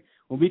quick break.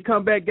 When we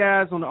come back,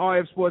 guys, on the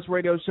RF Sports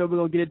Radio Show, we're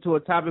going to get into a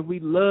topic we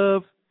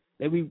love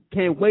that we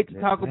can't wait to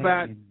talk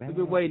about. We've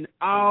been waiting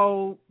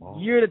all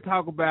year to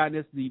talk about, and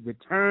it's the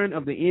return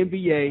of the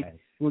NBA.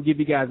 We'll give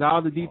you guys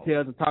all the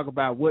details and talk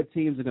about what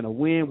teams are going to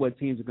win, what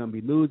teams are going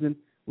to be losing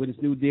with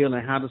this new deal,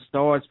 and how the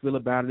Stars feel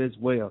about it as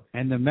well.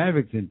 And the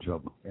Mavericks in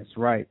trouble. That's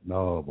right.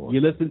 Oh, boy. You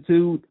listen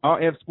to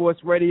RF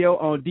Sports Radio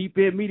on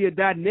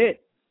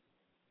deependmedia.net.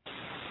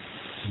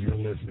 You're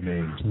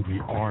listening to the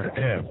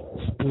RF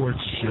Sports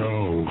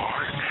Show.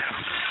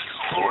 RF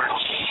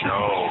Sports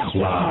Show.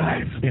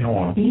 Live and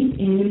on Deep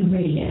End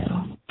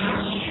Radio.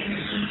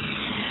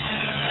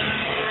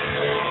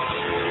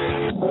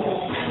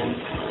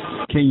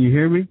 Can you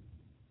hear me?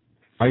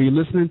 Are you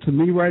listening to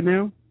me right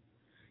now?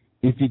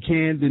 If you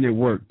can, then it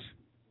worked.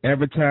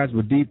 Advertise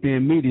with Deep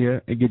End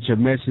Media and get your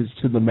message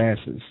to the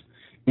masses.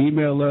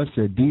 Email us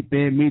at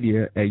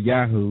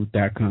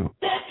deependmedia@yahoo.com.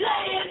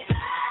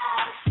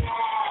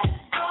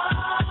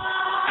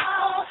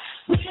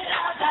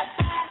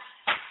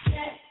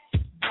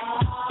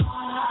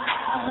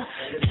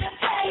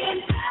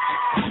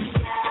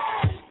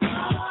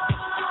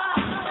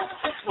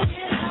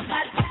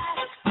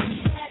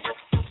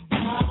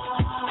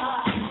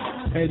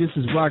 Hey, this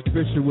is Rock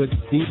Fisher with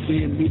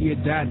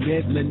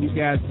deependmedia.net, letting you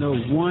guys know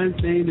one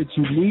thing that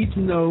you need to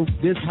know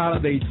this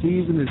holiday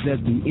season is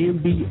that the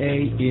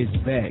NBA is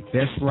back.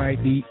 That's right,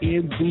 the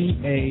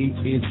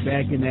NBA is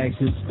back in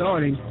action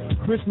starting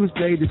Christmas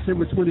Day,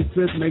 December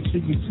 25th. Make sure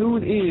you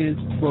tune in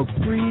for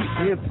pre-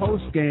 and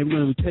post-game.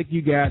 We're going to take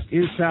you guys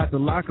inside the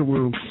locker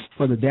room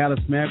for the Dallas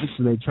Mavericks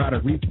so they try to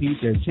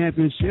repeat their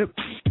championship,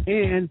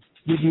 and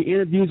give you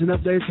interviews and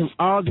updates from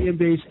all the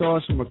NBA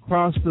stars from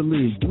across the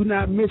league. Do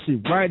not miss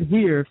it right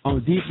here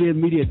on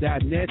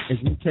deependmedia.net as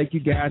we take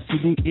you guys to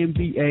the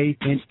NBA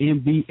and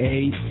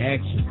NBA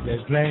action.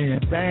 They're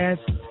playing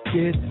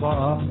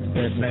basketball.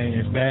 They're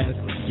playing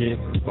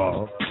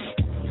basketball.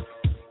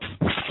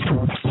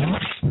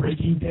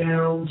 Breaking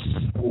down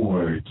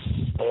sports.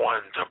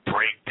 On the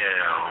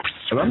breakdown.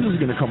 And I'm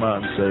just going to come out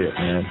and say it,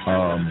 man.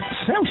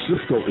 San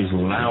Francisco is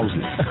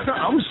lousy.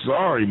 I'm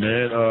sorry,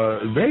 man.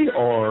 They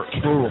are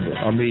terrible.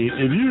 I mean,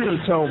 if you're going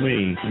to tell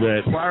me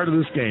that prior to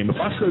this game,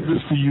 if I said this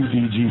to you,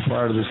 DG,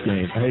 prior to this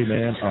game, hey,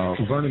 man,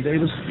 Vernon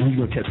Davis,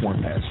 he's going to catch one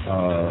pass.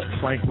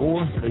 Frank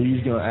Gore, he's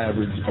going to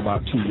average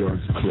about 2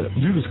 yards a clip.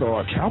 You just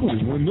thought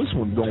Cowboys win this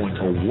one going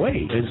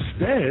away.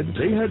 Instead,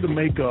 they had to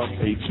make up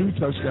a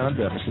 2-touchdown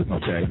deficit,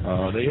 okay?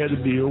 They had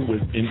to deal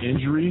with an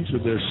injury to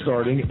their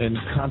starting and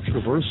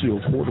controversial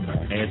quarterback,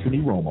 Anthony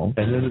Romo,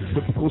 and then in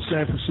typical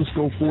San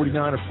Francisco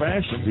 49er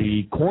fashion,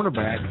 the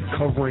cornerback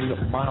covering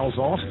Miles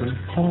Austin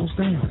falls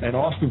down. And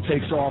Austin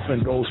takes off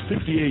and goes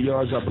 58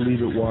 yards, I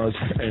believe it was,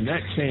 and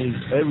that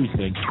changed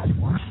everything.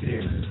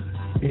 This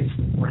is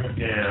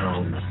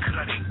Breakdown.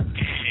 Cutting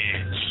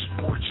edge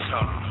sports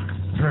talk.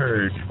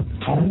 Heard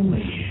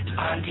only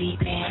On Deep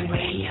End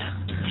Radio.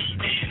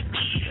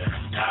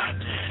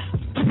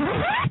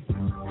 deependmedia.net.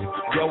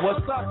 Yo,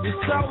 what's up? It's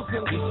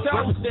Chosen.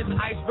 Representing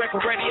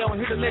Icebreaker Radio,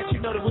 and here to let you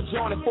know that we're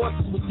joining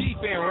forces with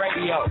Defense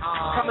Radio.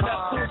 Coming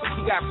up soon,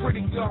 we got Pretty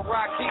Girl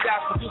Rock,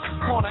 D-Dot,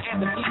 Producer's Corner, and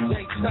the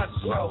DJ Touch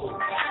Show.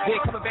 Then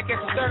coming back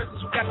after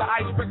Thursdays, we got the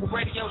Icebreaker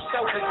Radio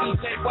Show and the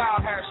DJ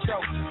Wild Hair Show.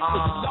 If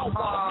you don't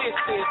want to miss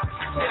this,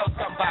 tell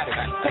somebody.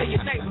 Tell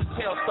your neighbors,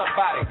 tell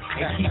somebody,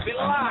 and keep it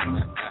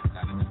live.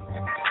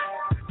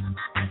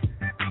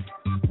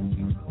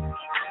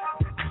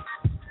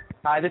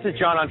 Hi, this is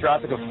John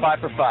Androsik of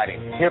Fight for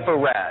Fighting, here for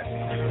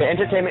RAD, the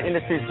entertainment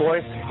industry's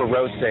voice for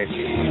road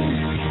safety.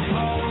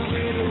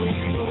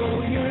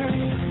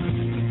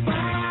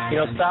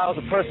 You know, style is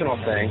a personal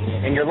thing,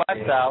 and your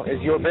lifestyle is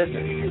your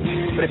business.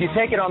 But if you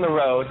take it on the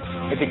road,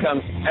 it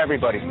becomes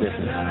everybody's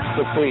business.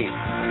 So please,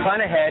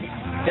 plan ahead,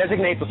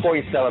 designate before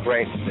you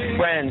celebrate.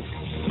 Friends,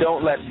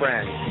 don't let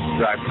friends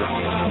drive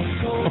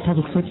through. A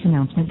public service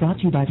announcement brought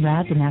to you by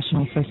RAD, the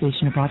National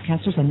Association of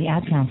Broadcasters, and the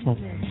Ad Council.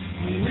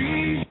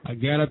 I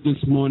got up this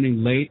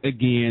morning late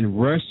again,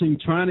 rushing,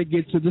 trying to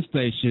get to the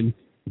station.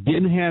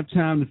 Didn't have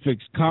time to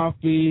fix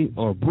coffee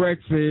or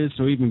breakfast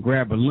or even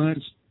grab a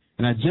lunch.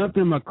 And I jumped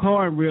in my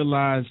car and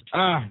realized,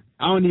 I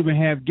don't even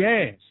have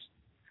gas.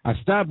 I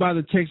stopped by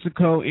the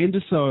Texaco in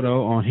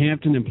DeSoto on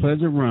Hampton and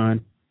Pleasant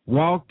Run,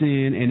 walked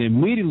in, and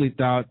immediately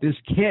thought this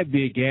can't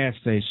be a gas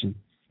station.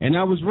 And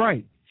I was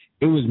right.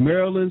 It was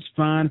Maryland's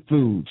Fine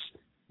Foods.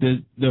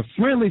 The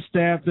friendly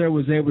staff there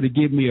was able to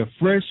give me a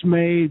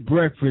fresh-made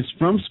breakfast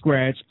from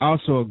scratch,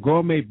 also a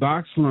gourmet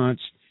box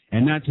lunch,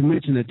 and not to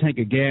mention a tank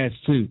of gas,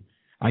 too.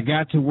 I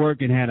got to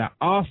work and had an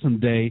awesome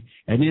day,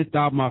 and then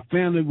thought my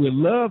family would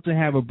love to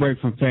have a break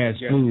from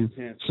fast food.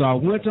 So I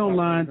went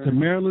online to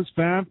Maryland's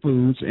Fine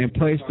Foods and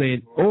placed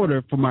an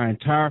order for my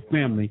entire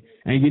family.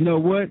 And you know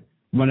what?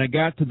 When I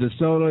got to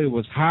DeSoto, it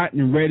was hot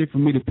and ready for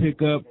me to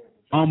pick up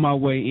on my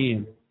way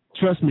in.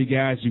 Trust me,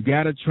 guys, you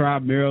got to try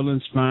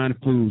Maryland's Fine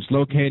Foods,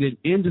 located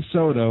in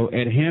DeSoto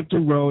at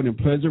Hampton Road and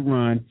Pleasant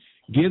Run.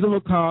 Give them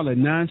a call at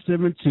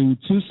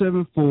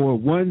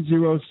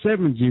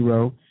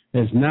 972-274-1070.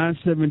 That's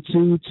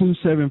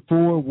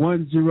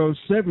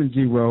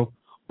 972-274-1070.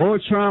 Or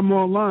try them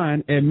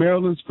online at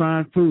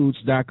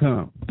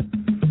marylandsfinefoods.com.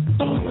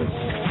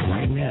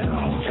 Right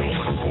now,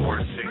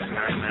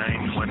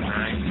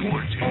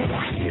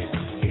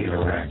 469-1942.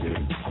 Interactive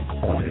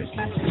on it.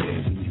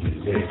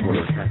 For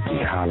the happy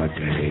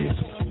holidays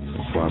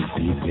from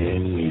Deep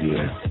End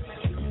Media.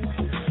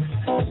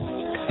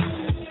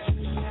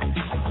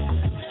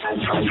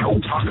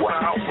 Talk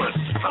about what's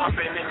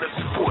popping in the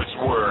sports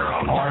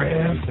world.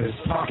 RF is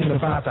talking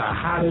about the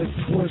hottest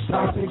sports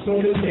topics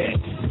on the net.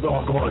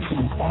 Log on to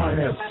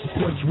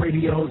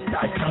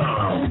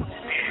rfsportsradio.com.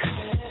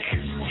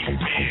 This is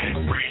Deep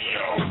End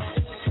Radio.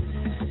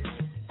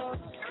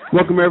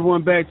 Welcome,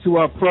 everyone, back to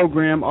our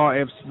program,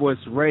 RF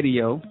Sports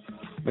Radio.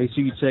 Make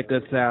sure you check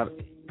us out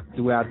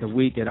throughout the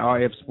week at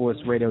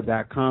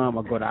rfsportsradio.com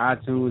or go to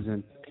iTunes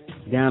and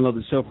download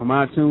the show from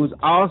iTunes.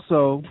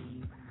 Also,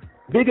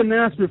 big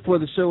announcement for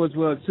the show as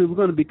well, too. We're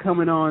going to be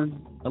coming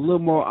on a little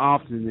more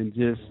often than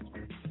just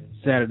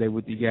Saturday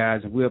with you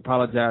guys. And we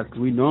apologize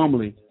because we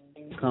normally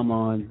come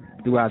on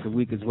throughout the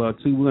week as well,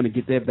 too. We're going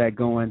to get that back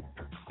going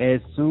as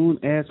soon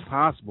as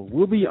possible.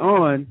 We'll be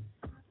on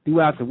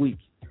throughout the week.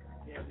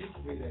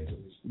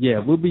 Yeah,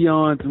 we'll be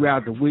on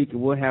throughout the week,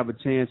 and we'll have a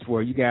chance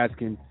where you guys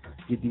can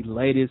get the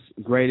latest,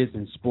 greatest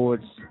in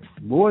sports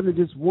more than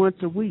just once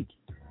a week.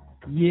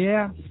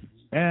 Yeah,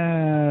 3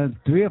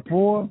 or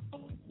 4,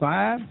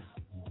 5,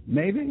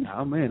 maybe.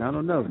 Oh, man, I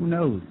don't know. Who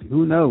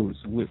knows?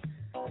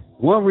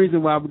 One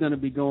reason why we're going to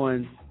be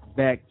going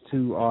back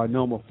to our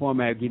normal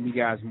format, giving you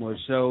guys more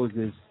shows,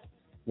 is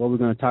what we're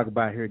going to talk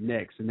about here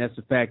next, and that's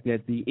the fact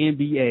that the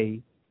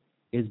NBA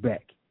is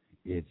back.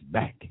 It's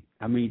back.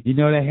 I mean, you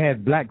know, they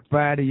had Black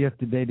Friday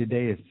yesterday.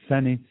 Today is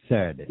Sunny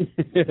Saturday.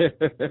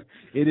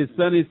 It is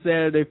Sunny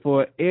Saturday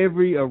for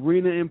every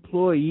arena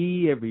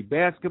employee, every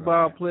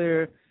basketball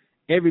player,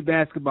 every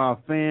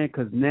basketball fan,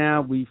 because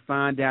now we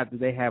find out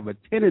that they have a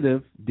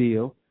tentative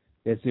deal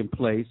that's in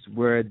place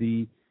where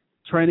the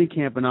training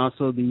camp and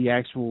also the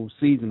actual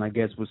season, I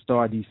guess, will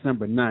start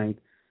December 9th,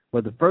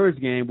 but the first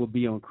game will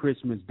be on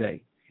Christmas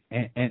Day.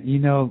 And you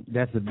know,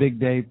 that's a big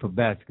day for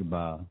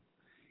basketball.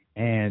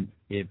 And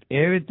if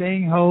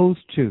everything holds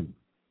true,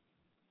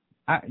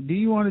 do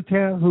you want to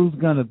tell who's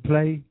going to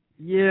play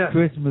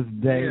Christmas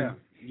Day?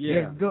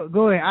 Yeah.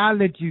 Go ahead. I'll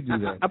let you do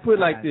that. I put it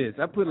like this.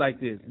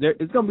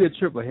 It's going to be a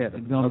triple header.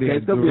 It's going to be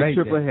a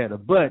triple header.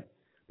 But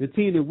the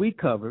team that we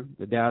cover,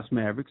 the Dallas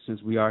Mavericks,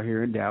 since we are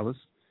here in Dallas,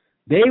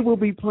 they will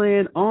be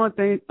playing on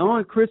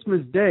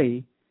Christmas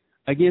Day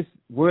against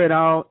where it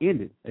all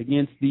ended,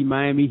 against the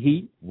Miami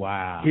Heat.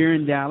 Wow. Here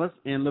in Dallas,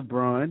 and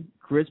LeBron,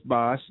 Chris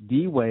Bosh,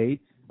 D.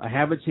 Wade. I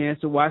have a chance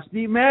to watch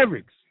the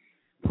Mavericks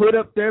put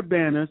up their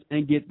banners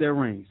and get their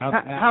rings.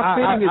 How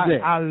fitting is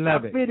that? I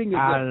love it.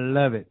 I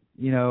love it.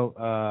 You know,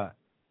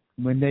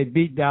 when they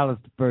beat Dallas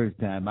the first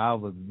time,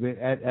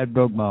 that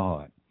broke my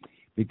heart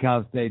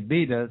because they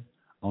beat us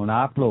on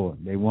our floor.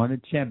 They won a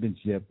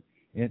championship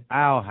in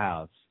our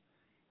house.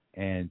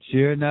 And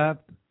sure enough,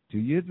 2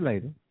 years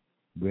later,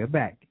 we're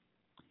back.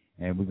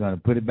 and we're going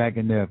to put it back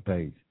in their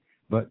face.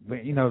 But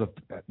you know,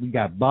 we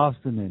got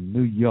Boston and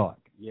New York.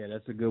 Yeah,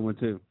 that's a good one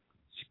too.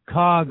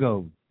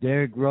 Chicago,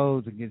 Derrick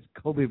Rose against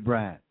Kobe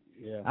Bryant.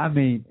 Yeah. I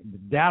mean,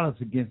 Dallas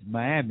against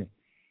Miami.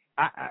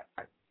 I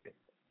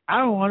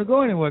don't want to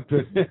go anywhere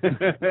Christmas.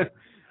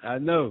 I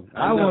know.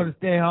 I want to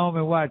stay home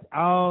and watch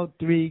all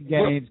 3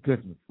 games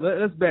Christmas.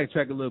 Let's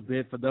backtrack a little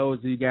bit for those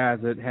of you guys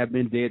that have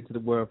been dead to the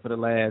world for the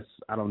last,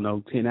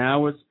 10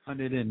 hours.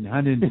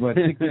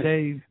 160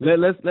 days.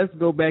 Let's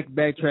go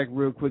backtrack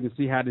real quick and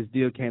see how this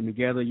deal came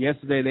together.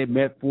 Yesterday they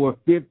met for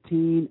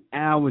 15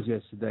 hours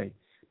yesterday.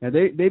 Now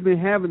they've been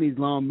having these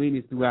long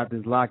meetings throughout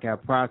this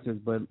lockout process,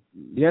 but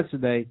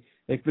yesterday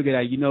they figured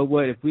out, you know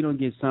what, if we don't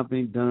get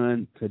something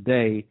done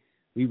today,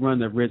 we run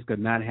the risk of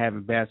not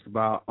having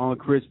basketball on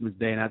Christmas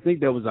Day. And I think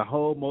there was a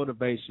whole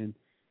motivation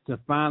to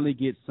finally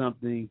get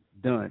something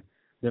done.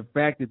 The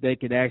fact that they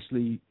could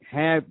actually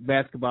have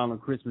basketball on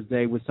Christmas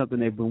Day was something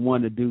they've been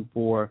wanting to do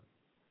for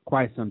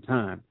quite some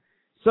time.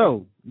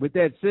 So, with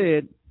that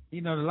said,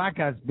 you know, the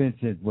lockout's been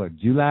since,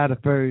 July the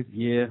 1st?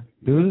 Yeah.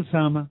 Through the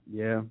summer.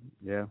 Yeah.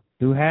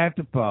 Through half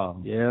the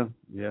fall. Yeah.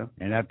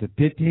 And after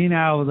 15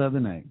 hours of the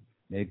night,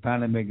 they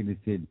finally make a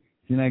decision.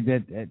 Seems like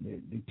that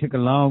it took a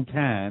long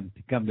time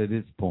to come to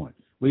this point.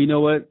 Well, you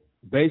know what?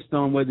 Based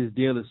on where this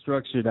deal is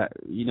structured,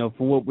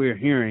 from what we're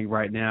hearing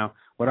right now,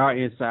 what our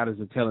insiders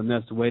are telling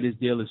us, the way this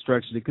deal is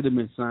structured, it could have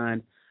been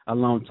signed a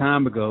long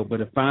time ago, but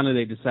finally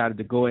they decided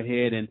to go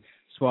ahead and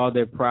swallow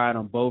their pride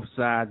on both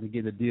sides and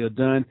get the deal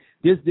done.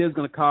 This deal is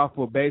going to call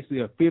for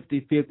basically a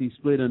 50-50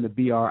 split on the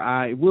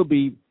BRI. It will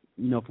be,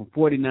 from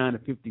 49 to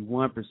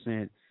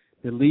 51%.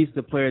 The least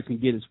the players can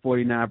get is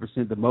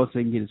 49%. The most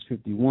they can get is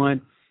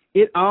 51%.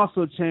 It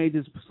also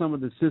changes some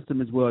of the system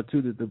as well,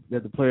 too,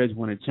 that the players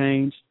want to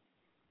change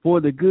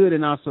for the good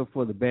and also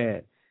for the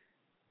bad.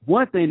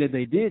 One thing that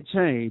they did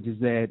change is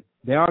that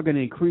they are going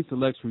to increase the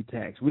luxury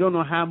tax. We don't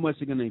know how much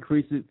they're going to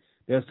increase it.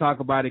 There's talk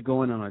about it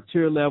going on a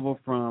tier level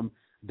from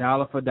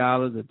dollar for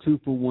dollar to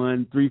 2 for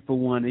 1, 3 for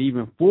 1, or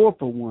even 4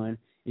 for 1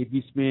 if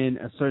you spend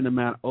a certain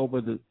amount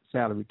over the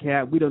salary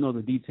cap. We don't know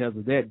the details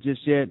of that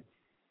just yet.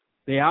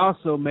 They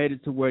also made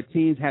it to where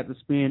teams have to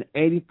spend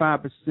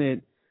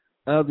 85%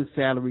 of the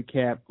salary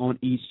cap on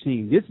each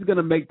team. This is going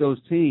to make those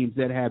teams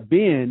that have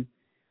been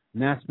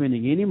not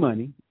spending any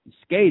money,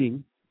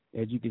 skating,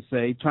 as you could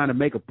say, trying to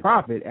make a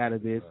profit out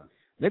of this,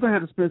 they're going to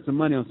have to spend some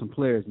money on some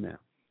players now.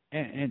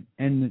 And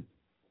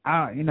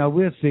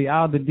we'll see.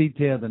 All the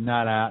details are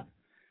not out,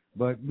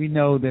 but we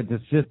know that the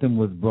system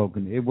was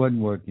broken. It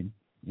wasn't working,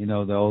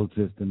 the old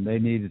system. They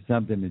needed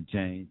something to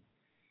change.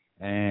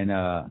 And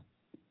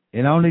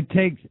it only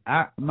takes,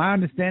 my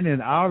understanding is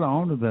all the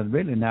owners are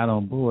really not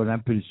on board.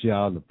 I'm pretty sure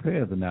all the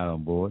players are not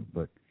on board,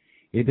 but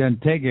it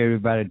doesn't take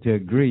everybody to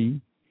agree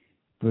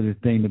for this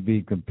thing to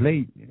be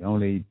complete.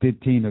 Only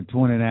 15 or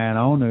 29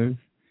 owners,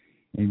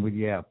 and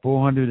we have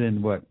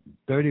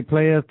 430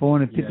 players,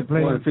 450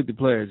 players? 450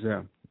 players,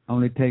 yeah.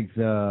 Only takes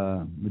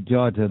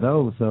majority of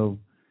those, so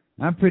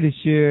I'm pretty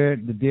sure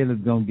the deal is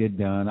going to get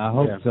done. I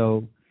hope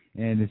so,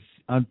 and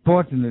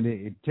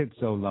unfortunately, it took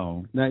so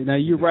long. Now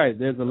you're right.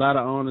 There's a lot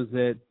of owners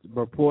that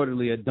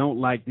reportedly don't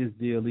like this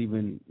deal,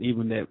 even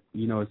that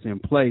it's in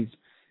place.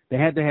 They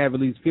had to have at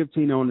least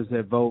 15 owners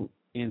that vote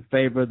in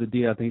favor of the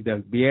deal. I think they'll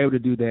be able to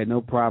do that.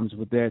 No problems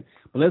with that.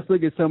 But let's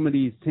look at some of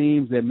these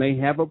teams that may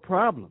have a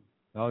problem.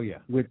 Oh yeah.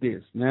 With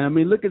this. Now,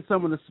 look at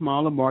some of the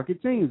smaller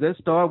market teams. Let's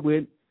start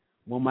with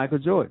Michael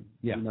Jordan.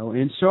 Yeah.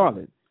 In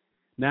Charlotte.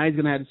 Now he's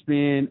going to have to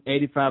spend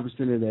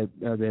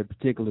 85% of that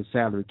particular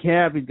salary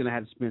cap. He's going to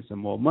have to spend some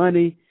more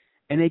money,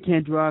 and they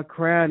can't draw a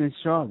crowd in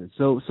Charlotte.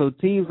 So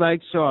teams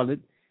like Charlotte,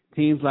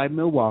 teams like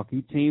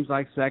Milwaukee, teams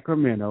like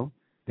Sacramento.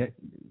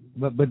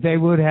 But they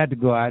would have to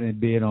go out and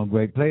bid on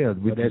great players,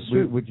 which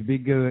would be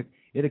good.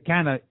 It'll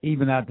kind of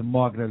even out the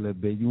market a little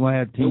bit. You won't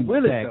have teams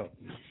stacked.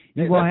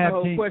 You won't have the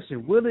whole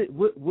question.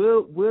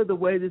 Will the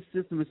way this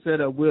system is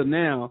set up,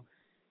 now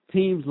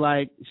teams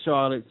like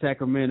Charlotte,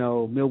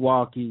 Sacramento,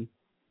 Milwaukee,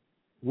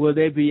 will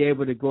they be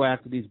able to go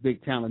after these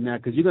big talent now?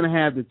 Because you're going to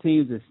have the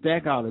teams that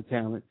stack all the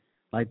talent,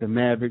 like the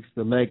Mavericks,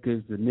 the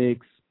Lakers, the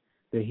Knicks,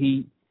 the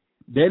Heat.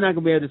 They're not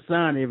going to be able to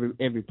sign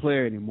every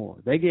player anymore.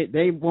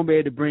 They won't be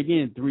able to bring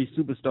in 3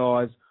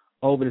 superstars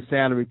over the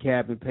salary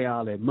cap and pay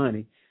all that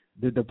money.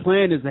 The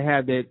plan is to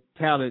have that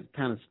talent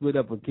kind of split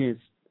up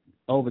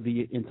over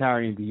the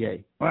entire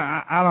NBA. Well,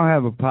 I don't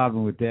have a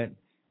problem with that.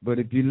 But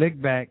if you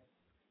look back,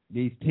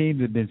 these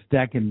teams have been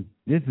stacking.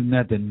 This is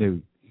nothing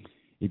new.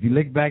 If you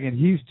look back in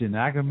Houston,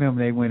 I can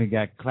remember they went and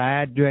got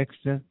Clyde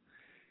Drexler,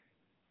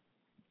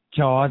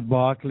 Charles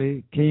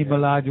Barkley, Keem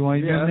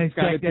Olajuwon. Remember they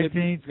stacked that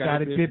team?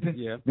 Scottie Pippen.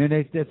 Yeah.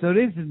 So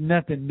this is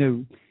nothing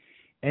new.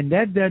 And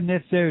that doesn't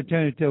necessarily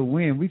turn into a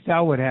win. We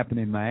saw what happened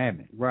in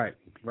Miami. Right.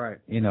 Right.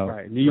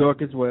 New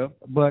York as well.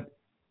 But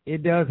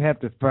it does have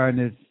to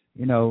furnish,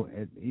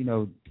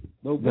 the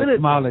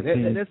smaller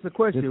teams. That's the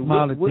question. The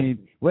smaller teams.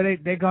 Well,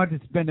 they're going to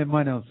spend their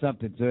money on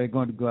something, so they're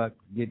going to go out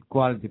and get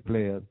quality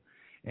players.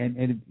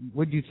 And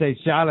would you say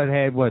Charlotte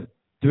had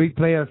 3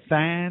 players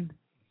signed?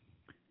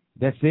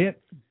 That's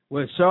it?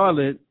 Well,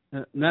 Charlotte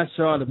Not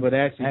Charlotte, but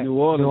actually New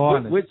Orleans, New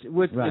Orleans.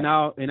 which right.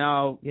 in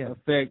our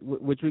effect,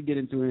 which we get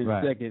into in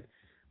right. a second.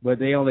 But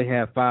they only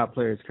have 5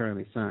 players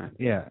currently signed.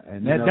 Yeah,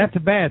 and that's a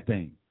bad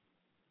thing.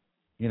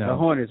 You know, the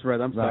Hornets,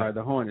 rather. I'm right. sorry,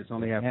 the Hornets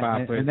only have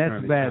 5 players. And that's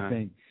currently a bad signed.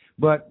 thing.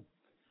 But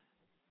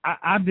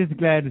I'm just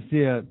glad to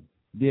see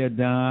they're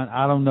done.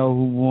 I don't know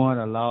who won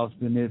or lost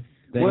in this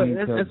thing. Well,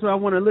 that's what I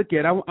want to look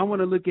at. I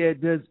want to look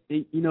at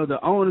the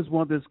owners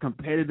want this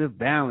competitive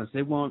balance.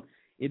 They want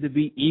it to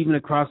be even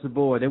across the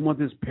board. They want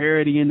this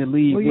parity in the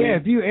league. Well, yeah,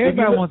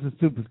 everybody wants a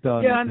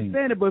superstar. Yeah, I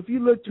understand it, but if you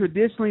look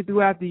traditionally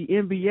throughout the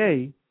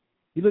NBA,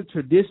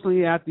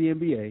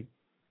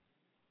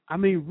 I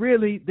mean,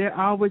 really, there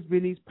always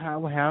been these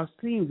powerhouse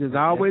teams. There's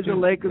always the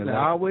Lakers. There's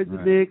always the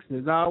Knicks.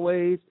 There's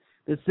always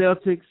the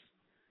Celtics.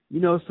 You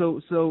know,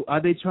 so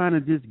are they trying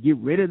to just get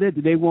rid of that?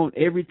 Do they want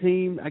every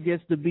team, I guess,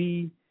 to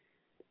be?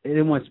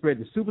 They want to spread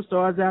the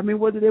superstars out. I mean,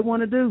 what do they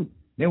want to do?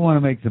 They want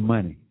to make some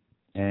money,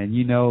 and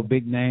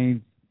big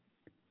names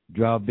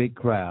draw big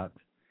crowds,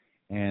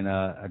 and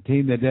a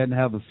team that doesn't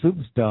have a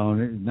superstar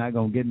on it is not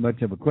going to get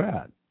much of a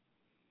crowd.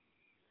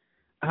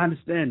 I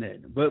understand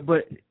that,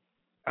 but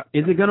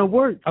is it going to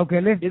work? Okay,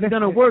 is it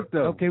going to work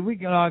though? Okay, we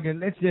can argue.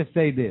 Let's just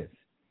say this: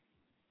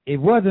 it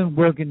wasn't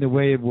working the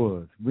way it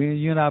was.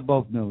 You and I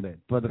both know that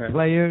for the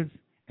players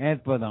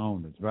and for the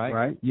owners, right?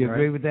 Right. You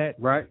agree with that?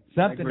 Right.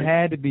 Something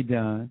had to be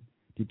done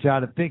to try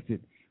to fix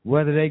it.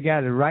 Whether they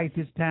got it right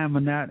this time or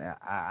not,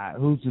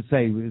 who's to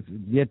say? It's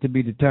yet to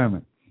be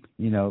determined.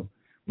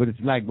 But it's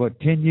like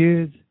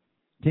 10-year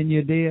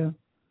deal.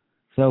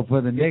 So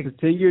for the next, it's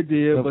a 10-year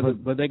deal,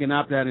 but they can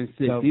opt out in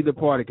 6. Either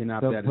party can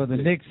opt out in 6. For the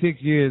next 6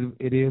 years,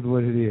 it is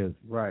what it is.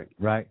 Right.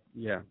 Right.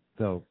 Yeah.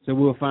 So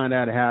we'll find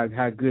out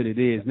how good it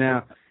is.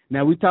 Now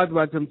we talked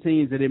about some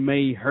teams that it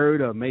may hurt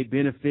or may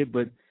benefit,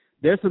 but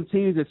there's some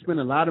teams that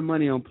spend a lot of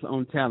money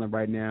on talent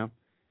right now.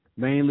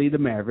 Mainly the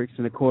Mavericks,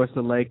 and of course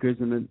the Lakers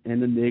and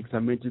the Knicks. I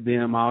mentioned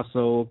them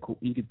also.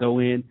 You can throw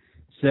in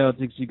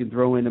Celtics. You can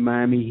throw in the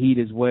Miami Heat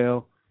as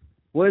well.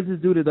 What does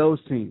this do to those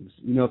teams?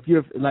 If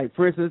you're like,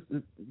 for instance,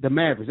 the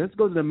Mavericks. Let's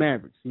go to the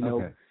Mavericks.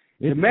 The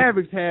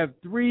Mavericks have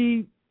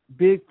 3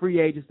 big free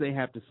agents they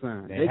have to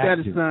sign. They got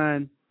to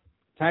sign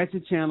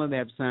Tyson Chandler. They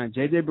have to sign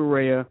J.J.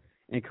 Barea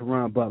and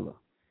Caron Butler.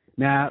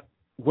 Now,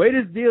 way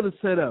this deal is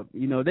set up,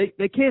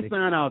 they can't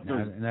sign all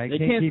 3. They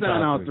can't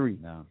sign all 3.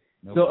 No.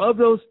 Nope. So of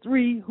those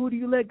 3, who do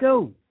you let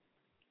go?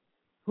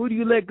 Who do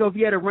you let go? If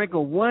you had to rank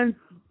them 1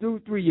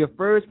 through 3, your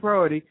first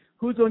priority,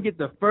 who's going to get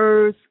the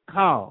first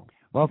call?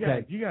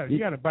 Okay. You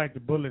got to bite the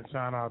bullet and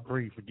sign all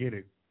 3. Forget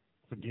it.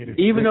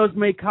 Even though it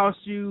may cost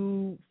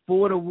you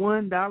 $4 to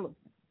 $1,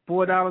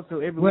 $4 so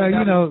every.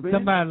 Well,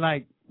 somebody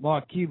like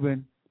Mark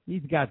Cuban,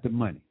 he's got the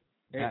money.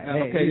 He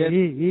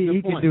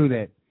can do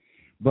that.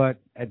 But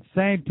at the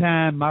same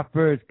time, my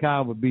first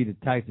call would be to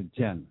Tyson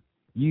Chandler.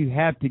 You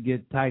have to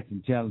get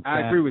Tyson Chandler.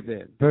 I agree with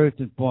that. First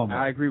and foremost.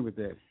 I agree with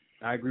that.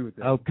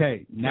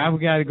 Okay, now we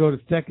got to go to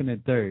second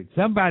and third.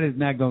 Somebody's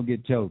not going to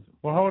get chosen.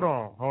 Well, hold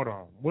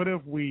on. What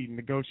if we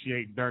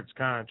negotiate Dirk's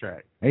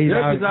contract?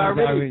 Dirk is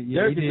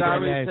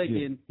already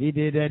taking He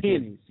did that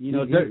pennies.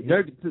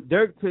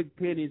 Dirk took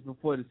pennies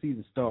before the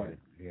season started.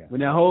 Yeah.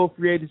 When that whole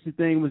free agency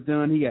thing was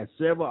done, he got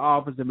several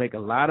offers to make a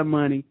lot of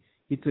money.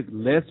 He took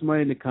less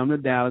money to come to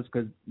Dallas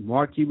because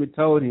Mark Cuban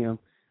told him,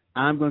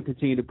 I'm going to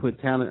continue to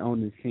put talent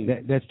on this team.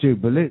 That's true,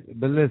 but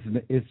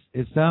listen,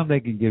 it's something they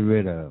can get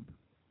rid of.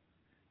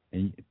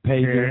 And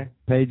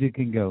Pager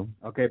can go.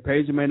 Okay,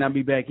 Pager may not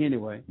be back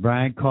anyway.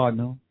 Brian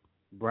Cardinal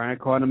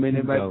may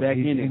not be back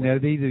anyway.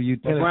 These are utilities.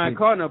 But Brian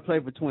Cardinal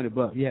played for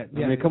 $20. Yeah.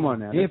 I mean, come on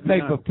now. He'll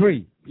play for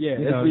free. Yeah,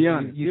 let's be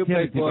honest. He'll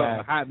play for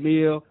a hot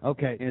meal.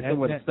 Okay, and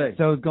somewhere to stay.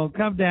 So it's going to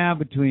come down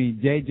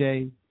between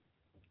JJ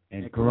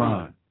and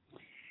Caron.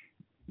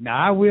 Now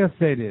I will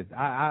say this: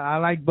 I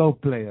like both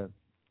players.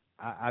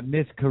 I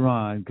miss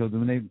Caron because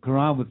when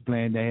Caron was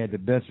playing, they had the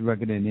best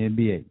record in the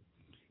NBA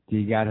till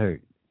he got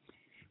hurt.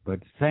 But at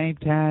the same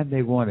time,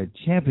 they won a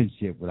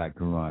championship without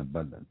Caron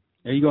Butler.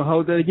 Are you going to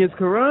hold that against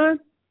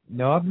Caron?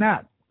 No, I'm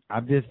not.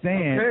 I'm just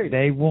saying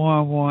they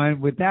won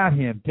one without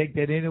him. Take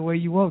that any way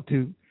you want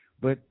to.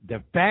 But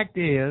the fact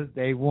is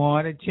they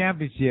won a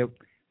championship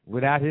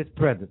without his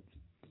presence.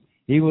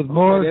 He was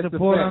more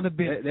support on the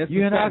bench.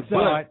 You and I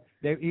saw it.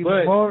 He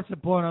was more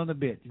support on the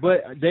bench.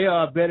 But they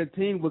are a better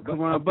team with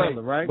Caron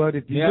Butler, right? But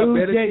if you they are a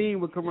better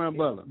team with Caron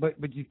Butler.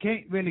 But you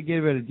can't really get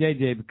rid of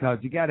JJ because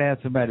you got to have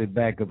somebody to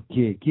back up a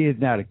kid. Kid's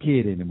not a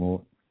kid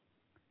anymore.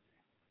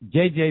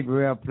 JJ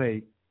Barea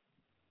played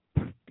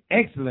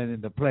excellent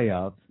in the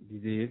playoffs. He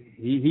did.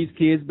 He's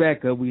kid's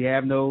backup. We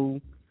have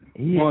no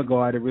point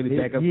guard to really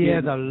back up. He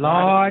has a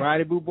large.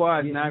 Roddy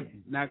Boubois is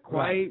not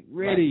quite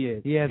ready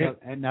yet. He has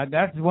and now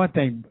that's one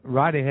thing.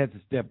 Roddy has to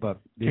step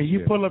up. Can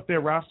you pull up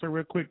their roster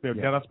real quick? Their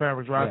Dallas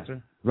Mavericks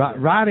roster.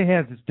 Roddy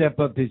has to step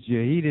up this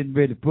year. He didn't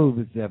really prove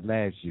himself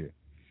last year,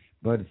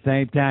 but at the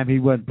same time he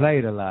wasn't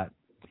played a lot.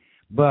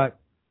 But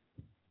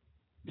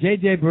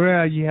J.J.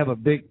 Barea, you have a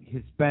big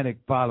Hispanic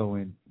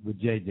following with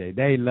J.J.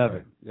 They love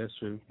it. That's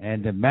true.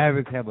 And the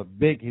Mavericks have a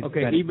big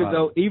Hispanic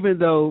following.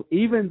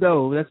 Even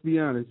though, let's be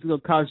honest, it's gonna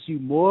cost you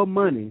more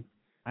money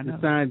know.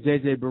 to sign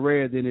J.J.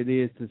 Barea than it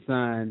is to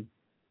sign.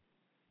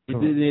 It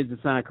is to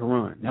sign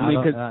Karan. No,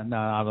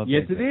 I don't.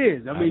 Yes, think it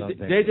is. I mean,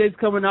 J.J.'s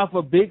coming off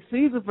a big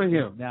season for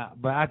him. Now,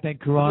 but I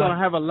think He's Karan gonna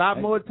have a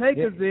lot more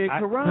takers than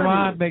Karan.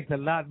 Karan makes a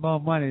lot more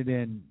money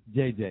than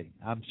J.J.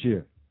 I'm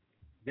sure.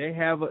 They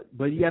have,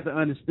 but you have to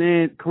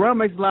understand, Karan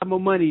makes a lot more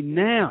money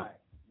now.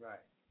 Right.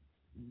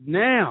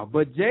 Now,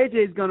 but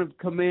J.J.'s gonna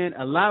command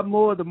a lot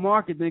more of the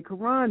market than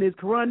Karan is.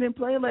 Karan didn't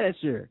play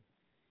last year.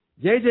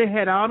 J.J.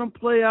 had all them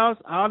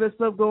playoffs, all this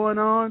stuff going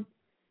on.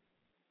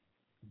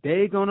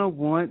 They're gonna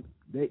want.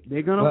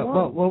 They're gonna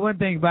want. Well, one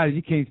thing about it,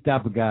 you can't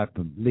stop a guy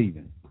from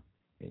leaving.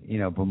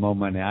 For more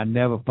money. I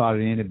never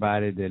followed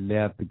anybody that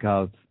left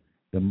because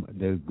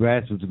the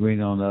grass was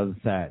green on the other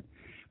side.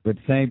 But at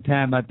the same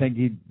time, I think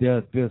he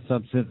does feel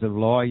some sense of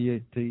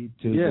loyalty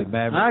to the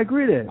Mavericks. I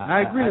agree with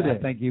that.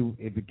 I think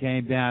if it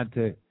came down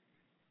to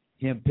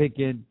him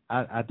picking,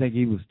 I think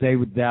he would stay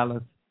with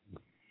Dallas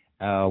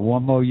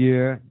one more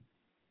year,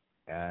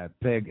 have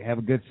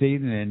a good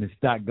season, and the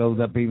stock goes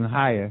up even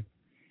higher.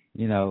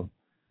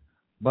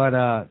 But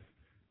and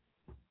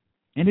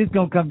it's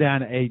gonna come down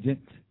to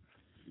agents,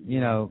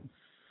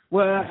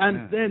 Well, I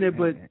understand it,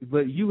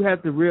 but you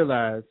have to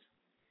realize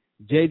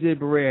J.J.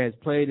 Barea has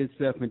played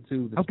himself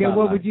into the spotlight.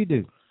 What would you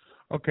do?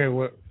 Okay,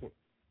 what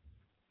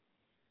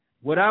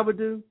I would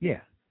do?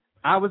 Yeah,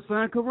 I would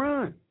sign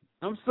Karan.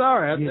 I'm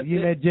sorry. You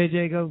let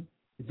J.J. go?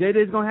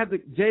 J.J.'s gonna have to.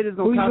 J.J.'s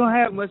gonna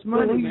cost too much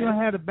money. Who's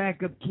gonna have the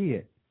backup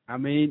kid? I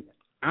mean,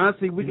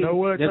 honestly,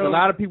 there's a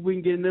lot of people we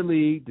can get in the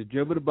league to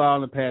dribble the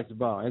ball and pass the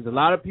ball. There's a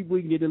lot of people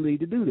we can get in the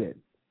league to do that.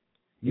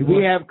 If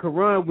we have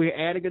Karan, we're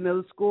adding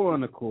another scorer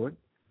on the court.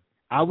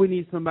 We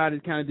need somebody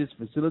to kind of just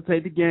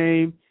facilitate the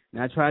game,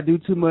 not try to do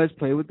too much,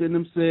 play within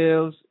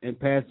themselves, and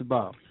pass the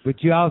ball.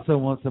 But you also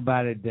want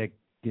somebody that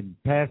can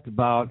pass the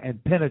ball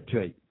and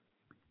penetrate.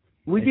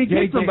 We can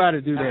get somebody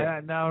to do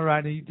that. No,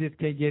 right? You just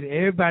can't get it.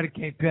 Everybody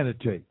can't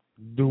penetrate.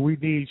 Do we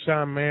need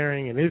Sean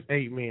Marion and his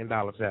 $8 million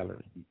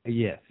salary?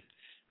 Yes.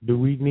 Do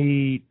we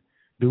need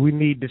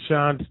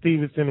Deshaun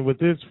Stevenson with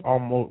this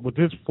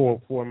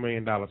 $4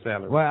 million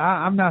salary? Well,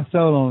 I'm not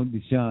sold on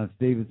Deshaun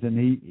Stevenson.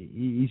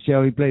 He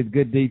showed he plays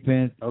good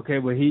defense. Okay,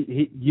 well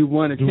you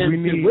won a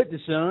championship with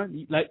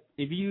Deshaun. Like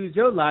if you use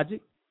your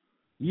logic,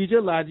 you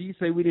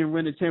say we didn't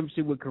win a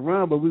championship with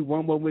Karan, but we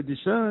won one with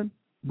Deshaun.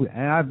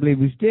 And I believe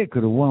we still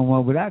could have won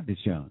one without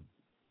Deshaun.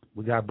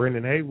 We got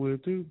Brendan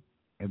Haywood too.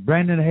 And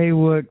Brendan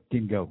Haywood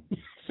can go.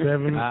 $7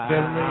 million.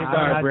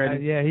 Sorry,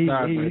 Brendan. Yeah, he's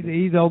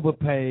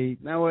overpaid.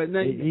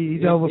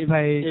 He's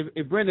overpaid.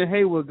 If Brendan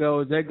Haywood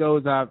goes, that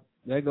goes our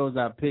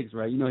picks,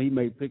 right? He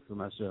made picks on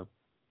our show.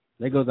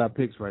 That goes our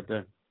picks right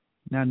there.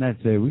 Not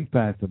necessarily. We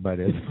find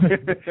somebody else.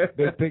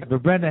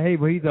 But Brendan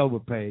Haywood, he's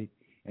overpaid,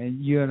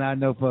 and you and I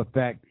know for a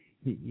fact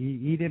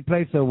he didn't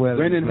play so well.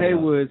 Brendan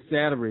Haywood's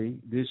salary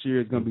this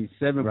year is going to be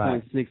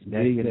 $7.6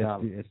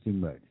 million. That's too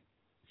much.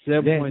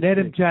 Let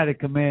him try to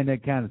command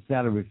that kind of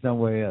salary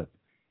somewhere else,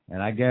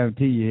 and I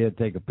guarantee you he'll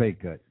take a pay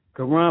cut.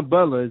 Karan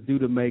Butler is due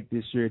to make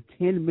this year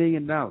 $10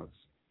 million. $10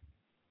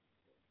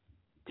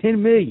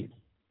 million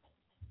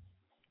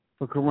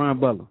for Karan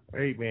Butler.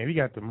 Hey man, he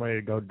got the money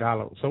to go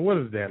dollar. So what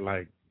is that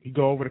like? He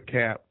go over the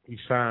cap, he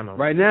sign on.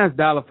 Right now it's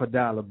dollar for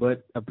dollar,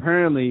 but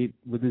apparently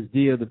with this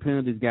deal, the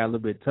penalties got a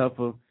little bit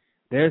tougher.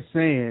 They're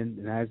saying,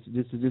 and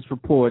this is just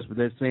reports, but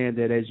they're saying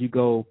that as you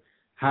go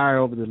higher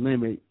over the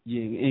limit,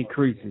 it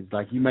increases.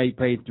 Like you may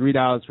pay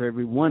 $3 for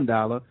every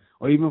 $1,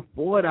 or even $4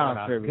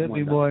 for every $1. Could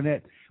be more than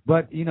that.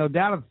 But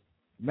Dallas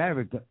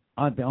Mavericks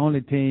aren't the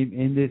only team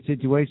in this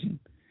situation.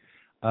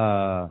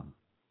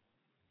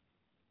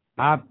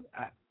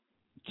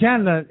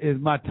 Chandler is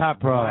my top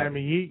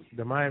priority.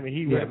 The Miami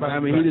Heat. Yeah,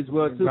 Miami Heat as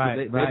well too.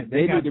 Right.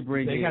 They need to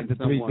bring. They in got the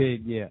someone. 3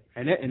 big. Yeah.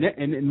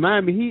 And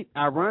Miami Heat,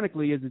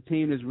 ironically, is a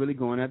team that's really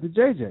going after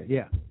JJ.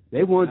 Yeah.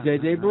 They want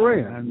J.J.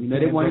 Barea.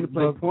 They want him to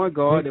play point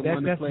guard. They want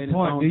him to play in his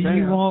own town. Do you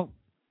town. want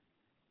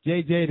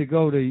J.J. to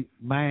go to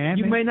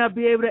Miami? You may not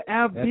be able to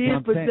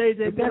outbid for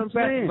J.J. But that's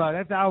basketball.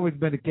 That's always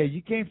been the case.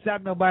 You can't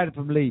stop nobody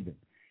from leaving.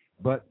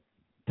 But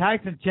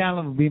Tyson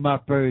Chandler would be my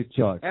first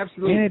choice.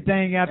 Absolutely.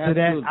 Anything after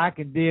that, I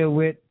can deal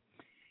with.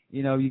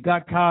 You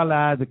got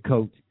Carlisle as a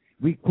coach.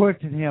 We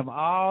questioned him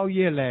all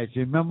year last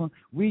year. Remember,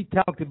 we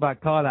talked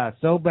about Carlisle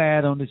so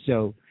bad on the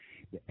show,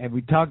 and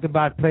we talked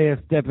about players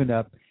stepping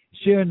up.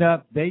 Sure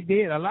enough, they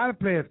did. A lot of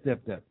players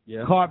stepped up.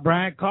 Yeah.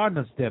 Brian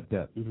Cardinal stepped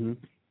up. Mm-hmm.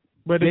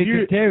 But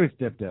Terry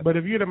stepped up. But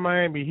if you're the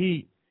Miami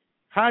Heat,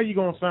 how are you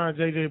gonna sign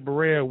J.J.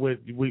 Barea with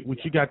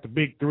you got the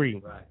big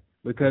three? Right.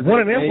 Because one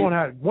of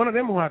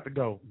them will have to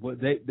go. Well,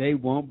 they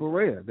want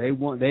Barea.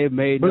 They've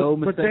made no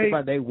mistake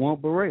about it. They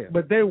want Barea.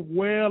 But they're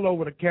well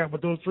over the cap.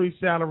 But those 3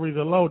 salaries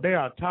are low. They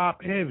are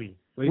top heavy.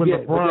 With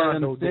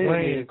LeBron,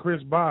 Dwayne, and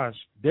Chris Bosh.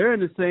 They're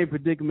in the same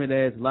predicament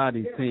as a lot of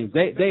these teams.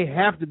 They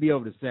have to be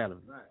over the salary.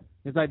 Right.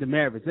 It's like the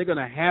Mavericks. They're going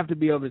to have to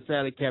be over the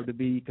salary cap to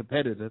be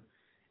competitive.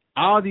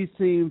 All these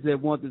teams that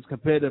want this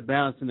competitive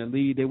balance in the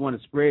league, they want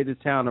to spread this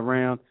talent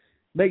around.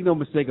 Make no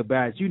mistake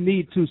about it. You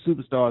need 2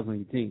 superstars on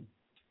your team.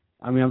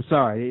 I mean, I'm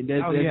sorry.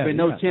 There's been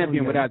no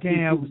champion without 2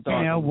 superstars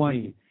on your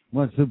team.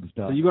 One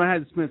superstar. So you're gonna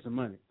have to spend some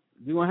money.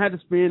 You're gonna have to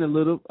spend a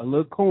little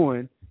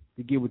coin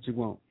to get what you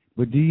want.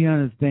 But do you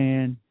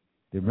understand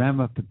the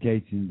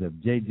ramifications of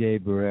J.J.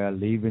 Burrell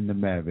leaving the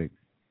Mavericks?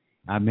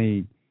 I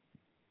mean,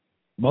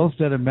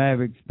 most of the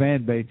Mavericks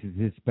fan base is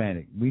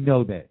Hispanic. We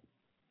know that.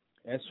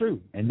 That's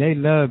true. And they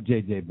love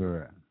J.J.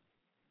 Burrell.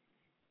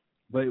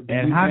 But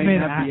and we how may many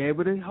not be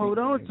able to hold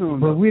on to him.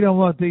 But we don't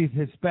want these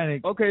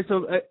Hispanic. Okay,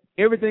 so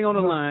everything on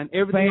the line.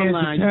 Everything on the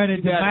line. Turn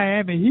into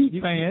Miami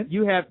Heat fans.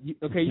 You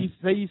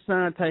say you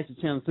signed Tyson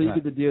Chandler, so you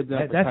get the deal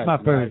done. That's Tyson, my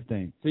first right?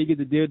 thing. So you get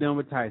the deal done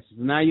with Tyson.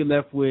 So now you're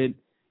left with,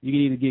 you can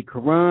either get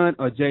Karan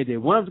or JJ.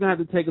 One of them's gonna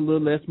have to take a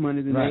little less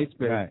money than they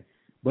expect. Right.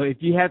 But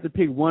if you have to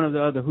pick one or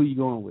the other, who you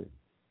going with?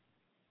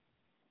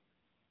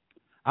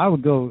 I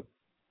would go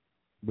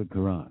with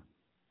Karan.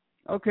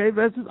 Okay,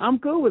 I'm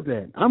good with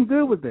that. I'm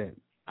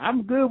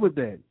good with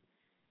that.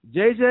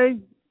 JJ,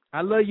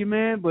 I love you,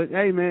 man, but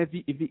hey, man,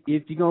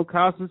 if you're gonna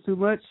cost us too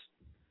much,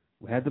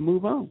 we have to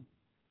move on.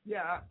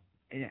 Yeah,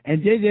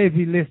 and JJ, if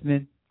you're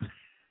listening,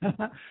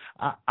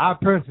 I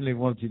personally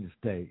want you to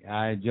stay.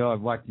 I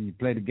enjoyed watching you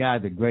play. The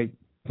guy's a great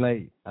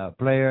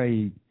player.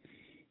 His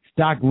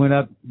stock went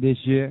up this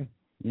year.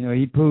 You know,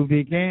 he proved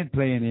he can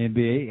play in the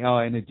NBA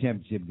or in the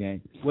championship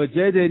game. What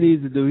JJ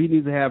needs to do, he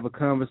needs to have a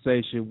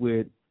conversation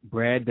with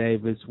Brad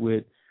Davis,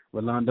 with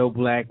Rolando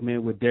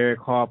Blackman, with Derek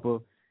Harper.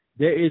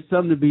 There is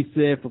something to be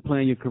said for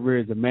playing your career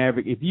as a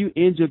Maverick. If you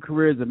end your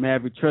career as a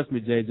Maverick, trust me,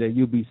 JJ,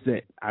 you'll be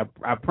set. I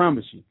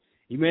promise you.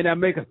 You may not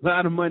make a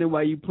lot of money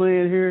while you're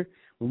playing here,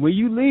 but when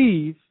you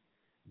leave,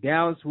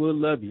 Dallas will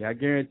love you. I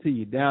guarantee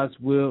you, Dallas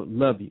will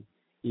love you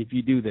if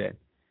you do that.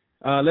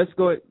 Let's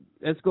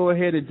go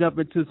ahead and jump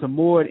into some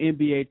more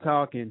NBA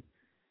talk. And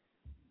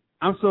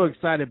I'm so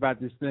excited about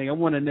this thing. I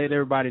want to let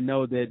everybody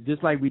know that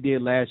just like we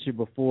did last year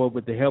before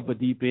with the help of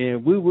Deep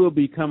End, we will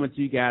be coming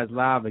to you guys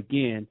live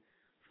again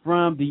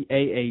from the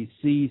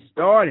AAC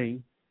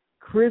starting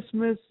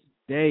Christmas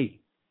Day.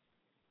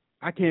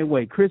 I can't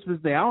wait. Christmas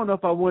Day. I don't know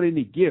if I want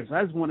any gifts.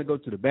 I just want to go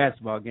to the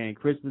basketball game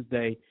Christmas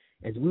Day,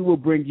 as we will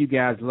bring you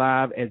guys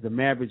live as the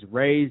Mavericks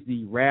raise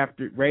the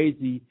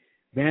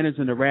banners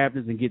in the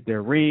Raptors and get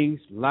their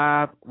rings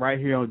live right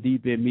here on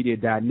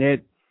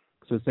deependmedia.net.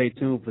 So stay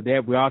tuned for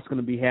that. We're also going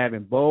to be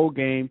having bowl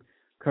game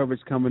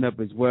coverage coming up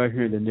as well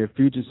here in the near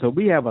future. So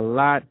we have a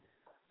lot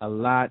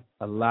going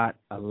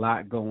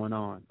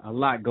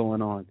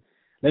on.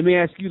 Let me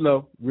ask you,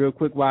 Lo, real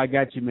quick while I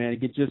got you, man,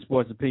 get your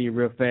sports opinion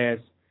real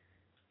fast.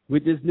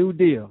 With this new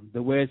deal,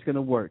 the way it's going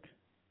to work,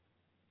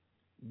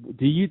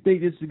 do you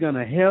think this is going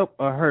to help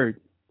or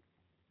hurt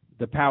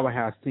the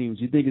powerhouse teams?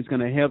 You think it's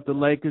going to help the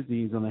Lakers? Do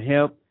you think it's going to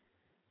help?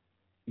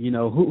 You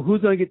know,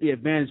 who's going to get the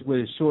advantage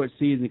with a short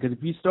season? Because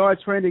if you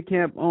start training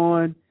camp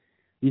on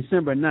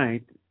December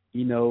 9th,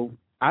 you know,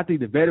 I think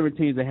the veteran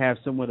teams will have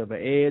somewhat of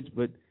an edge,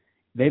 but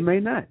they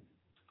may not.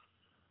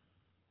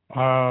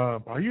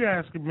 Are you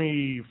asking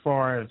me as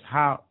far as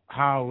how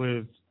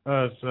is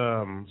us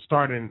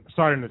starting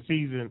the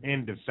season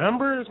in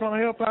December is going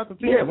to help out the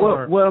team? Yeah,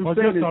 well, I'm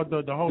saying just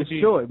the whole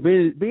team? Short,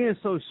 being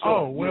so short.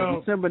 Oh, well, you know,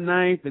 December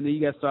 9th, and then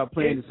you got to start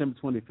playing December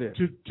 25th.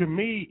 To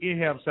me, it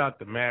helps out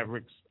the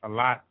Mavericks a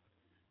lot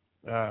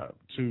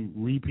to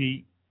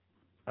repeat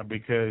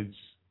because,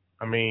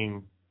 I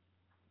mean,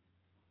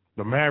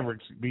 the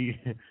Mavericks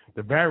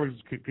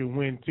could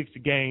win 60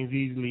 games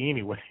easily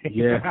anyway.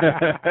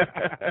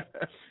 Yeah.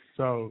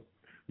 So,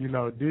 you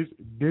know, this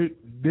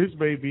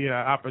may be an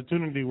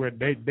opportunity where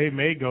they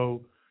may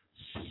go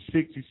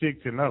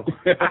 66-0. No,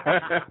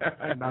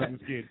 I'm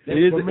just kidding.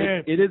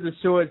 It is a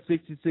short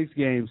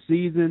 66-game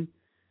season,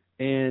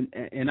 and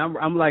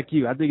I'm like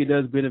you. I think it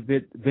does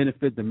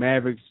benefit the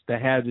Mavericks to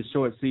have the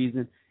short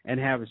season and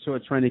have a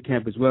short training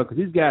camp as well, because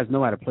these guys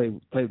know how to play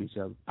with each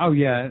other. Oh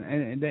yeah,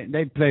 and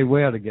they play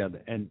well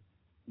together. And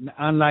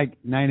unlike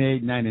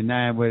 98,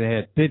 99, where they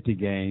had 50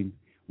 games,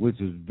 which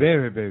was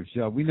very, very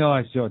short. We know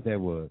how short that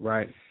was.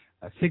 Right.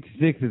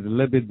 66 is a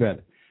little bit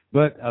better.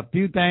 But a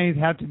few things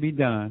have to be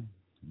done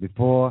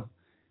before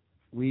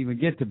we even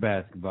get to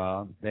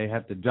basketball. They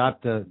have to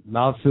drop the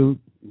lawsuit.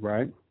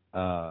 Right.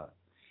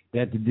 They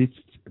have to bring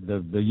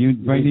the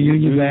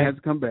union back. Has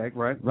to come back.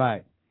 Right.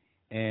 Right.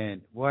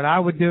 And what I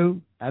would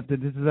do after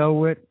this is over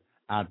with,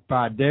 I'd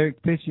fire Derek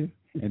Fisher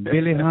and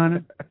Billy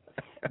Hunter,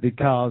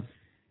 because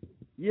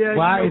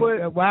why is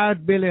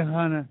Billy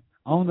Hunter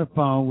on the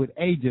phone with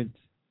agents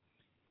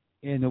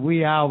in the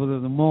wee hours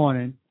of the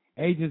morning?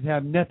 Agents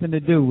have nothing to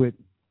do with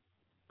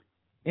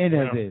any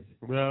of this.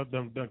 Well,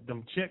 them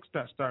checks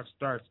start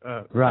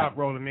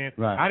rolling in.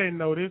 Right. I didn't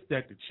know this,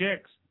 that the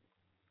checks,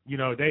 you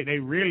know, they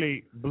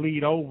really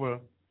bleed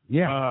over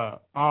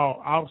all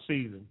off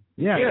season.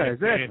 Yeah,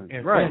 exactly.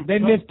 And right. They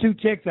missed 2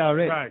 checks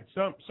already. Right.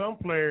 Some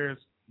players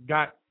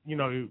got, you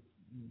know,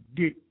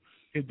 if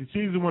the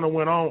season would have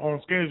went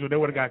on schedule, they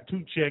would have got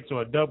 2 checks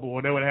or a double,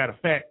 or they would have had a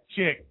fat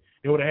check.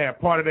 They would have had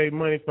part of their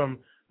money from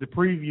the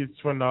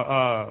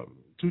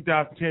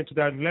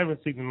 2010-2011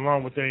 season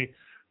along with their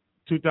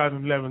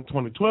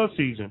 2011-2012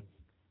 season.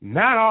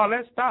 Not all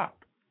that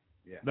stopped.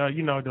 Yeah.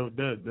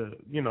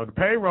 The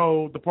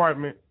payroll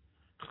department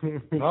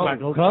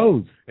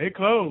Closed. They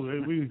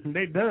closed.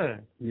 They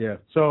done. Yeah.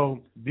 So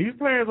these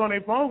players on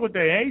their phone with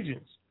their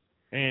agents,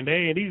 and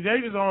these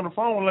agents are on the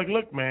phone like,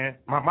 look, man,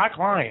 my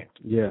client.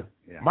 Yeah.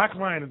 My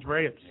client is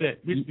very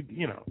upset.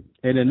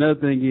 And another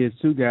thing is,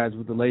 too, guys,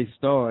 with the late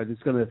start,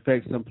 it's going to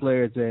affect some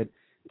players that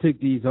took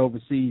these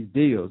overseas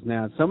deals.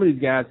 Now, some of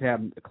these guys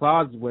have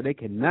clauses where they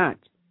cannot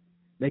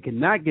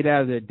get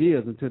out of their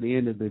deals until the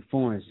end of the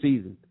foreign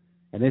season,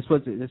 and they're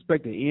supposed to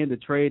expect to end the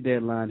trade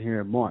deadline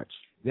here in March.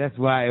 That's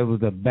why it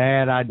was a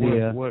bad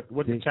idea. What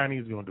the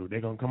Chinese gonna do? They're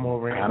gonna come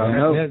over and I don't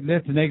know.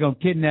 Listen, they're gonna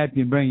kidnap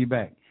you and bring you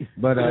back.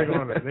 But they're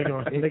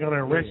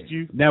gonna arrest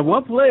you. Now,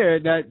 one player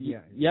that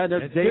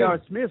J.R.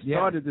 Smith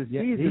started the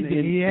season.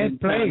 He had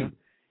played,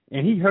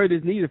 and he hurt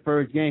his knee the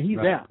first game. He's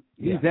out.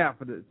 He's out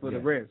for the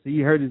rest.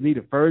 He hurt his knee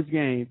the first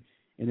game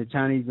in the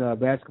Chinese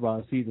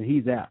basketball season.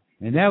 He's out.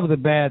 And that was a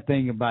bad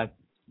thing about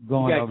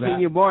going over. You got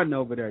Kenyon Martin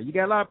over there. You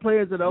got a lot of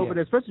players that are over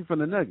there, especially from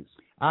the Nuggets.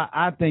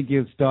 I think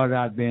it started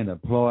out being a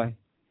ploy,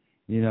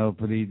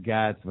 for these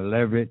guys for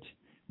leverage.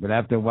 But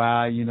after a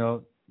while,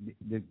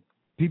 the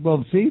people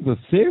overseas were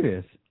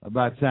serious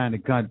about signing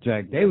a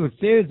contract. They were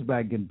serious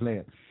about getting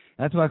players.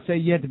 That's why I say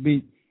you have to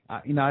be,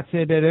 I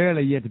said that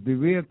earlier, you have to be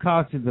real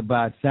cautious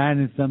about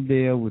signing some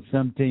deal with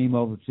some team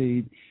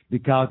overseas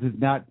because it's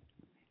not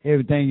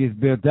everything is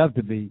built up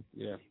to be.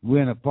 Yeah.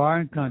 We're in a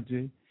foreign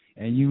country,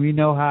 and we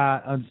know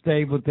how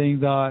unstable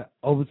things are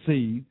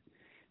overseas.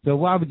 So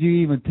why would you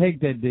even take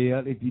that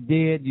deal? If you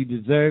did, you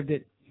deserved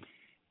it.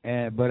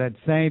 But at the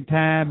same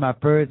time, my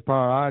first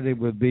priority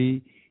would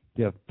be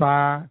to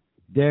fire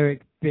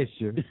Derek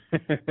Fisher,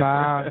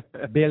 fire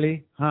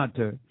Billy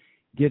Hunter,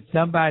 get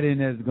somebody in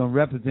there that's going to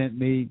represent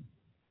me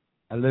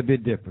a little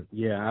bit different.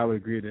 Yeah, I would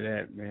agree to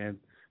that, man.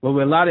 Well,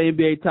 with a lot of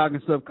NBA talking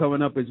stuff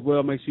coming up as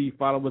well, make sure you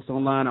follow us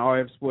online at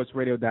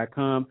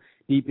rfsportsradio.com,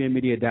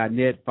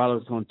 deepinmedia.net. Follow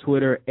us on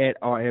Twitter at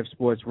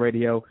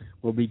rfsportsradio.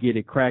 We'll be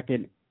getting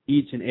cracking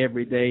each and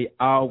every day,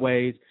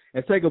 always.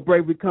 Let's take a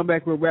break. We come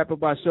back, we'll wrap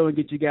up our show and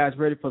get you guys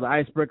ready for the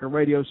Icebreaker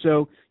Radio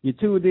Show. You're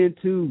tuned in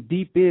to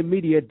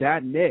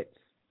deepinmedia.net.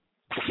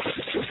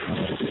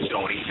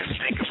 Don't even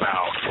think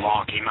about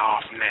logging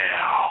off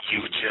now.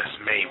 You just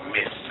may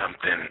miss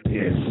something.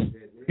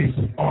 It's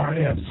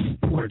RF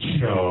Sports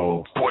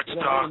Show. Sports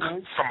talk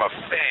from a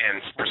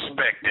fan's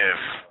perspective.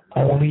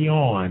 Only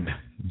on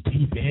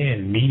Deep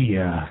End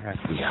Media.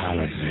 Happy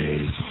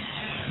holidays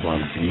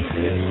from Deep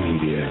End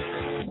Media.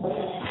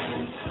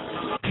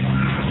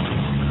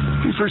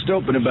 We first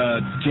opened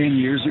about 10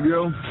 years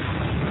ago.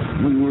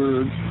 We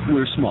were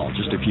small,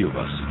 just a few of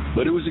us,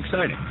 but it was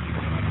exciting.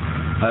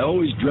 I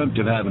always dreamt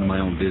of having my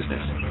own business.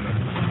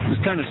 It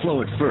was kind of slow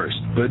at first,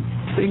 but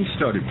things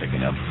started picking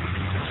up.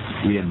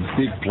 We had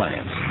big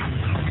plans,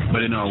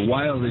 but in our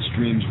wildest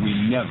dreams,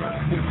 we never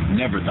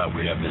thought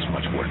we'd have this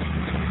much work.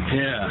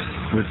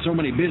 Yeah, with so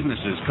many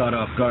businesses caught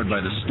off guard by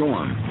the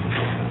storm,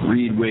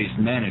 Reed Waste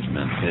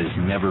Management has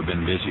never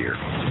been busier.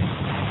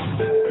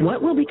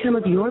 What will become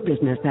of your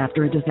business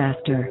after a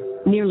disaster?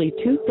 Nearly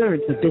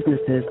 2/3 of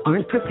businesses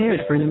aren't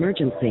prepared for an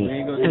emergency,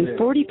 and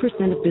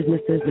 40% of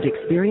businesses that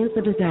experience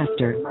a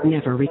disaster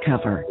never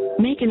recover.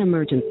 Make an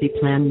emergency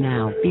plan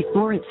now,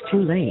 before it's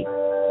too late.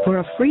 For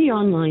a free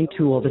online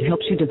tool that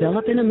helps you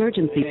develop an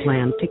emergency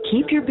plan to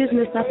keep your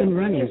business up and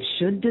running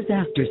should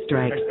disaster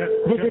strike,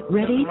 visit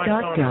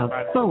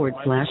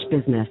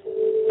ready.gov/business.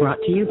 Brought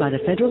to you by the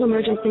Federal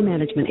Emergency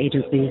Management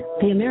Agency,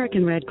 the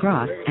American Red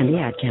Cross, and the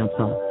Ad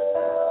Council.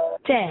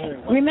 Dad,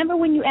 remember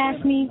when you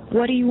asked me,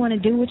 what do you want to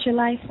do with your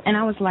life? And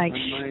I was like,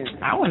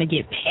 I want to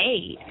get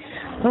paid.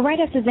 But right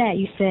after that,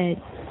 you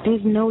said,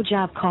 there's no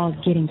job called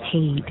getting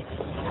paid.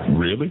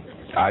 Really?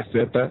 I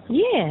said that?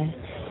 Yeah.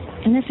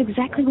 And that's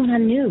exactly what I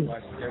knew.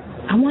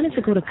 I wanted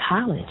to go to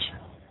college.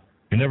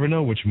 You never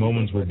know which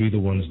moments will be the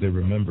ones they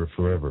remember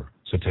forever.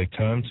 So take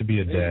time to be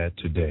a dad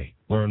today.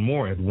 Learn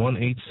more at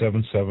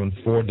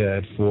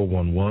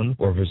 1-877-4DAD-411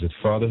 or visit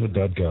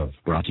fatherhood.gov.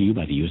 Brought to you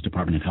by the U.S.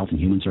 Department of Health and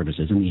Human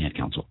Services and the Ad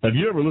Council. Have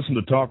you ever listened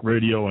to talk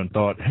radio and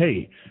thought,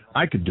 hey,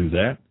 I could do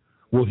that?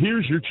 Well,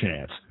 here's your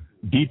chance.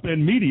 Deep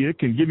End Media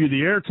can give you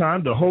the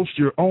airtime to host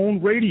your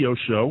own radio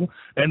show,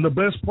 and the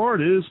best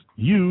part is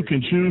you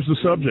can choose the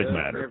subject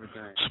matter.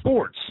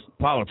 Sports,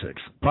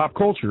 politics, pop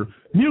culture,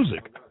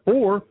 music,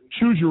 or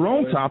choose your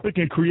own topic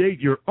and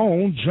create your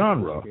own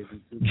genre.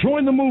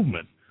 Join the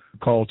movement.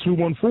 Call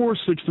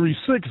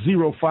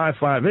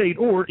 214-636-0558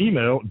 or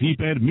email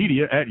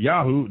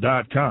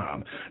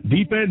deependmedia@yahoo.com.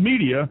 Deep End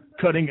Media,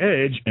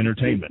 cutting-edge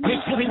entertainment. This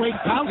heavyweight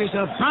bout is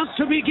about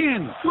to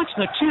begin. What's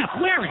the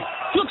champ wearing?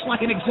 Looks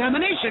like an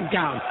examination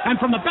gown. And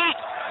from the back,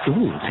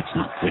 ooh, that's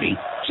not pretty.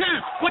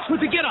 Champ, what's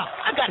with the get-up?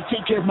 I've got to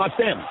take care of my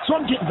family, so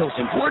I'm getting those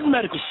important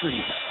medical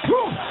screens.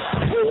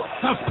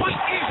 The fight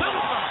is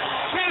over.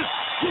 Champ,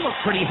 you look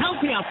pretty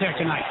healthy out there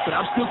tonight. But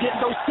I'm still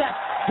getting those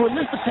tests. For a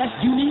list of tests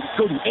you need,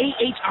 go to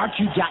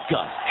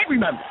AHRQ.gov. And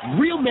remember,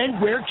 real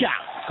men wear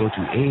gowns. Go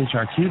to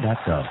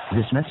AHRQ.gov.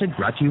 This message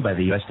brought to you by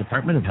the U.S.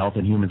 Department of Health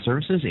and Human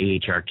Services,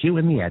 AHRQ,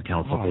 and the Ad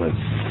Council. Call us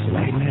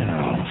right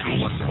now.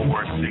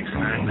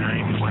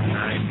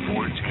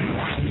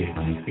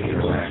 214-699-1942.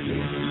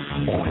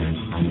 Interactive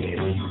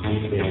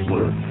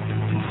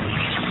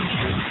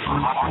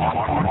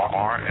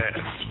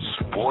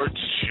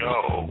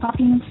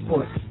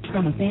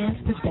from a fan's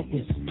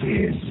perspective.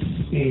 This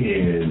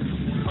is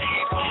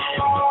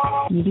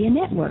Media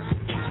Network.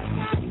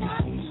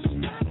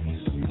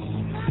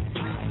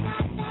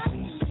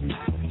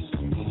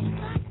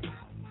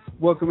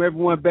 Welcome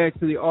everyone back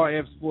to the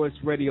RF Sports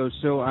Radio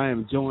Show. I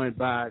am joined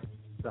by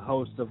the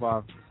host of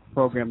our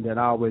program that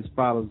always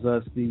follows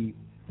us, the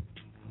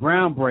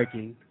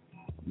groundbreaking,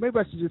 maybe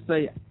I should just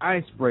say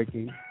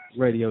ice-breaking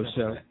radio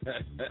show.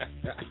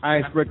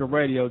 Icebreaker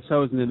Radio,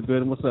 Chosen in the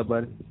building. What's up,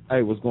 buddy?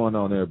 Hey, what's going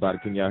on, everybody?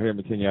 Can y'all hear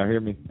me?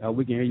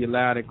 We can hear you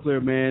loud and clear,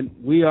 man.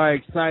 We are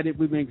excited.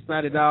 We've been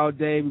excited all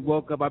day. We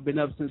woke up. I've been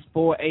up since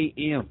 4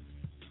 a.m.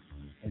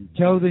 And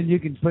Chosen, you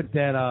can put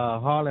that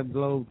Harlem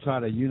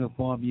Globetrotter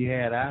uniform you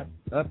had up,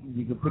 and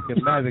you can put the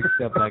Mavericks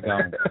stuff back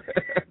on.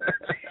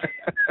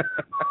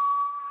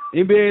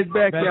 NBA is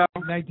back, y'all.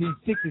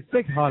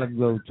 1966 Harlem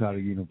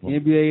Globetrotter uniform.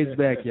 NBA is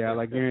back, y'all.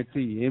 I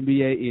guarantee you.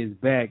 NBA is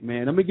back,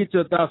 man. Let me get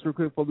your thoughts real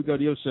quick before we go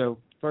to your show.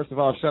 First of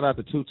all, shout out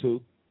to Tutu.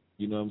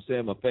 You know what I'm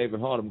saying? My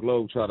favorite Harlem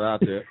Globetrotter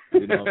out there.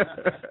 You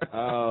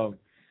know.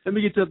 Let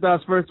me get your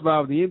thoughts first of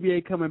all. The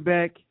NBA coming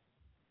back,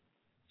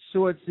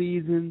 short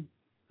season.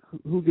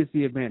 Who gets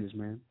the advantage,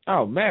 man?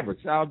 Oh,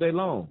 Mavericks all day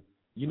long.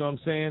 You know what I'm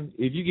saying?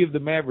 If you give the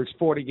Mavericks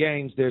 40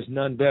 games, there's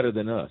none better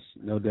than us.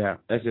 No doubt.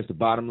 That's just the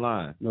bottom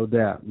line. No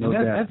doubt. No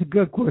doubt. That's a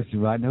good question,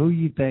 right? Now, who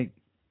you think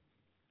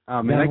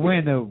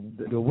win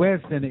the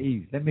West and the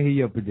East? Let me hear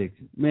your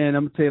prediction. Man,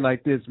 I'm going to tell you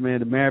like this,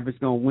 man. The Mavericks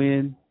going to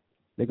win.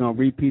 They're going to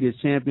repeat as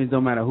champions no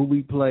matter who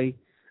we play.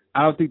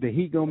 I don't think the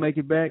Heat going to make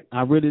it back.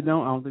 I really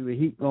don't. I don't think the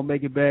Heat going to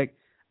make it back.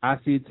 I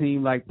see a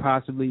team like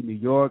possibly New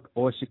York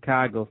or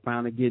Chicago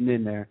finally getting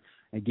in there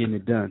and getting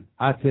it done.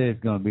 I say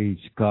it's going to be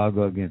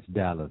Chicago against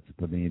Dallas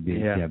for the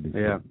NBA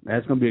championship. Yeah,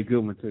 that's going to be a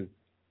good one, too.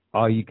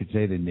 Or you could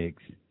say the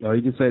Knicks. Or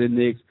you can say the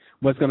Knicks.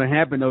 What's going to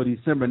happen, though,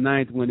 December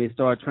 9th when they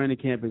start training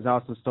camp is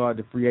also start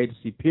the free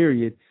agency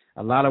period.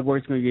 A lot of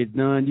work's going to get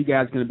done. You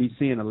guys are going to be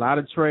seeing a lot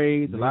of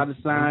trades, a lot of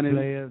signings. New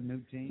players,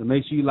 new teams. So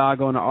make sure you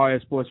log on to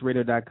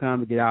rfsportsradio.com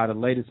to get all the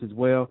latest as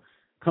well.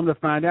 Come to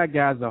find out,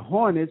 guys, the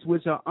Hornets,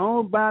 which are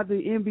owned by the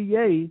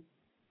NBA,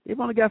 they've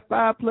only got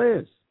 5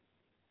 players.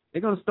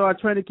 They're going to start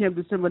training camp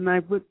December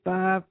 9th with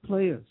 5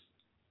 players.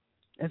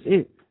 That's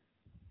it.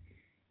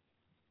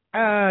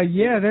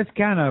 Yeah, that's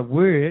kind of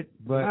weird,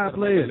 but 5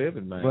 players.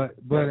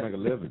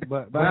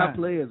 But 5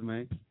 players,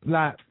 man.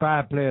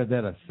 5 players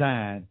that are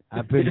signed.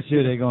 I'm pretty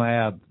sure they're going to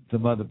have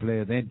some other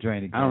players in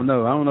training camp. I don't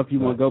know if you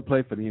want to go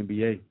play for the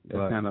NBA.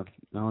 That's kind of,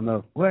 I don't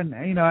know. Well,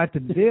 at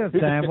the deal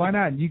time, why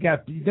not? You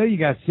got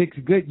 6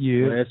 good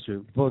years. Well, that's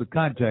true. Before the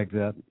contract's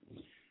up.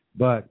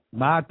 But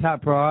my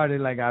top priority,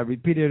 like I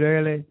repeated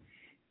earlier,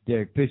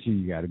 Derek Fisher,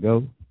 you got to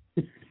go.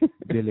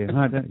 Billy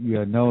Hunter, you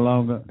are no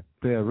longer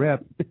player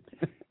rep.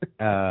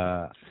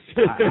 That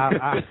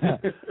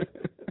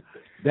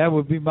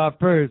would be my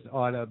first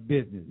order of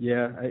business.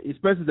 Yeah,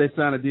 especially if they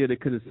signed a deal they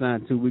could have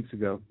signed 2 weeks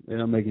ago. It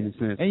don't make any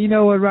sense. And you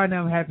know what? Right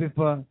now I'm happy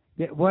for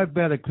what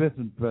better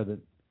Christmas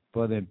present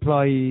for the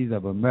employees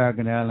of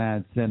American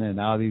Airlines Center and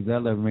all these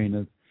other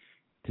arenas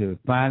to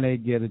finally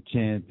get a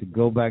chance to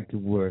go back to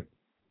work.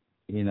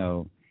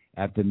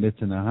 After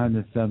missing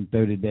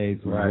 130 days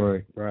from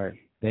work, right?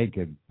 They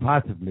could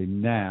possibly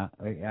now.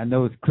 I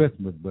know it's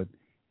Christmas, but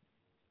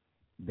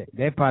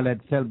they probably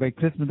had to celebrate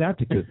Christmas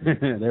after Christmas.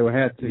 They would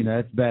have to.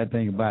 That's the bad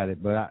thing about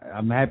it. But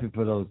I'm happy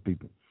for those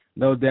people.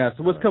 No doubt.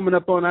 So what's coming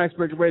up on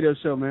Icebreaker Radio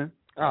Show, man?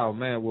 Oh,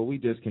 man, well, we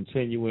just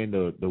continuing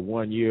the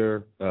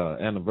 1-year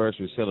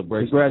anniversary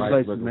celebration.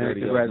 Congratulations, man.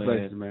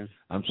 Congratulations, man.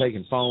 I'm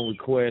taking phone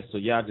requests, so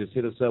y'all just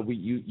hit us up.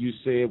 You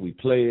said we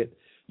play it.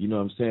 You know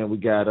what I'm saying? We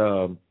got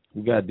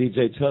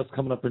DJ Tuss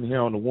coming up in here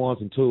on the ones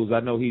and twos. I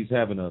know he's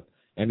having an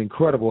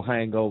incredible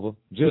hangover,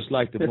 just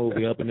like the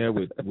movie up in there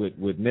with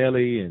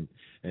Nelly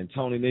and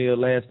Tony Neal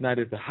last night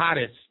at the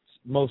hottest,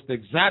 most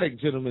exotic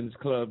gentleman's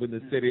club in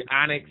the city,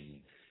 Onyx.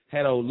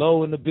 Had old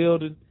Low in the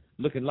building,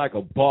 looking like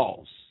a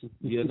boss,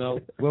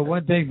 Well,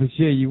 one thing for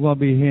sure, you won't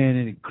be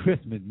hearing any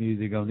Christmas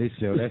music on this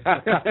show.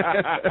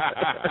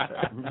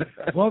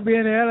 Won't be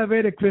any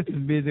elevated Christmas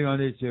music on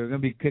this show. We're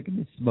going to be cooking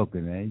and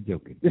smoking, man.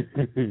 Joking.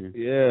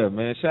 Yeah,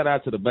 man. Shout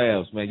out to the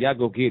Babs, man. Y'all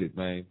go get it,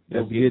 man.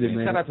 Go get it,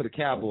 man. Shout out to the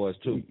Cowboys,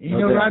 too.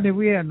 Rodney,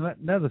 we had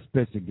another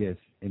special guest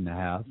in the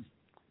house.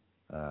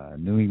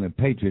 New England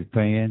Patriot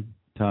fan,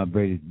 Tom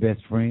Brady's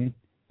best friend,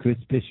 Chris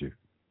Fisher.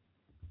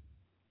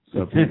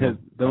 So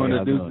throwing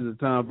the deuces to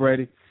Tom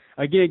Brady.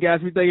 Again,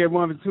 guys, we thank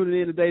everyone for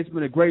tuning in today. It's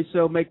been a great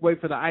show. Make way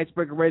for the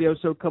Icebreaker Radio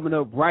Show coming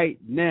up right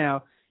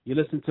now. You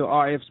listen to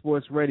RF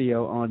Sports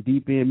Radio on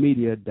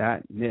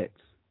deependmedia.net.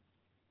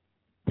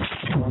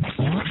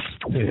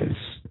 This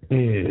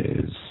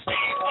is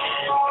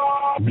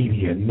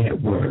Media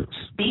Networks.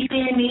 Deep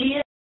End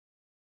Media.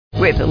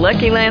 With the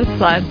Lucky Land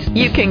Slots,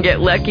 you can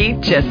get lucky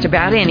just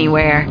about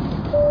anywhere.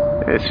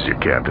 This is your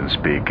captain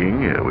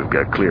speaking. We've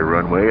got clear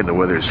runway and the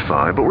weather's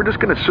fine, but we're just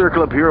going to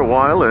circle up here a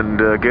while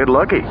and get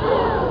lucky.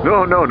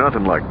 No,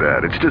 nothing like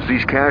that. It's just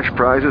these cash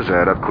prizes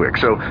add up quick.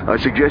 So I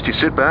suggest you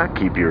sit back,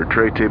 keep your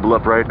tray table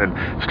upright,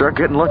 and start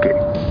getting lucky.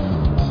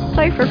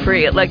 Play for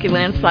free at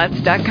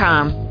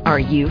LuckyLandSlots.com. Are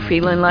you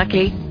feeling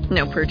lucky?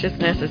 No purchase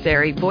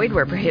necessary. Void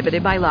where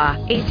prohibited by law.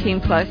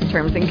 18+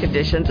 terms and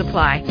conditions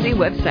apply. See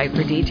website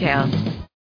for details.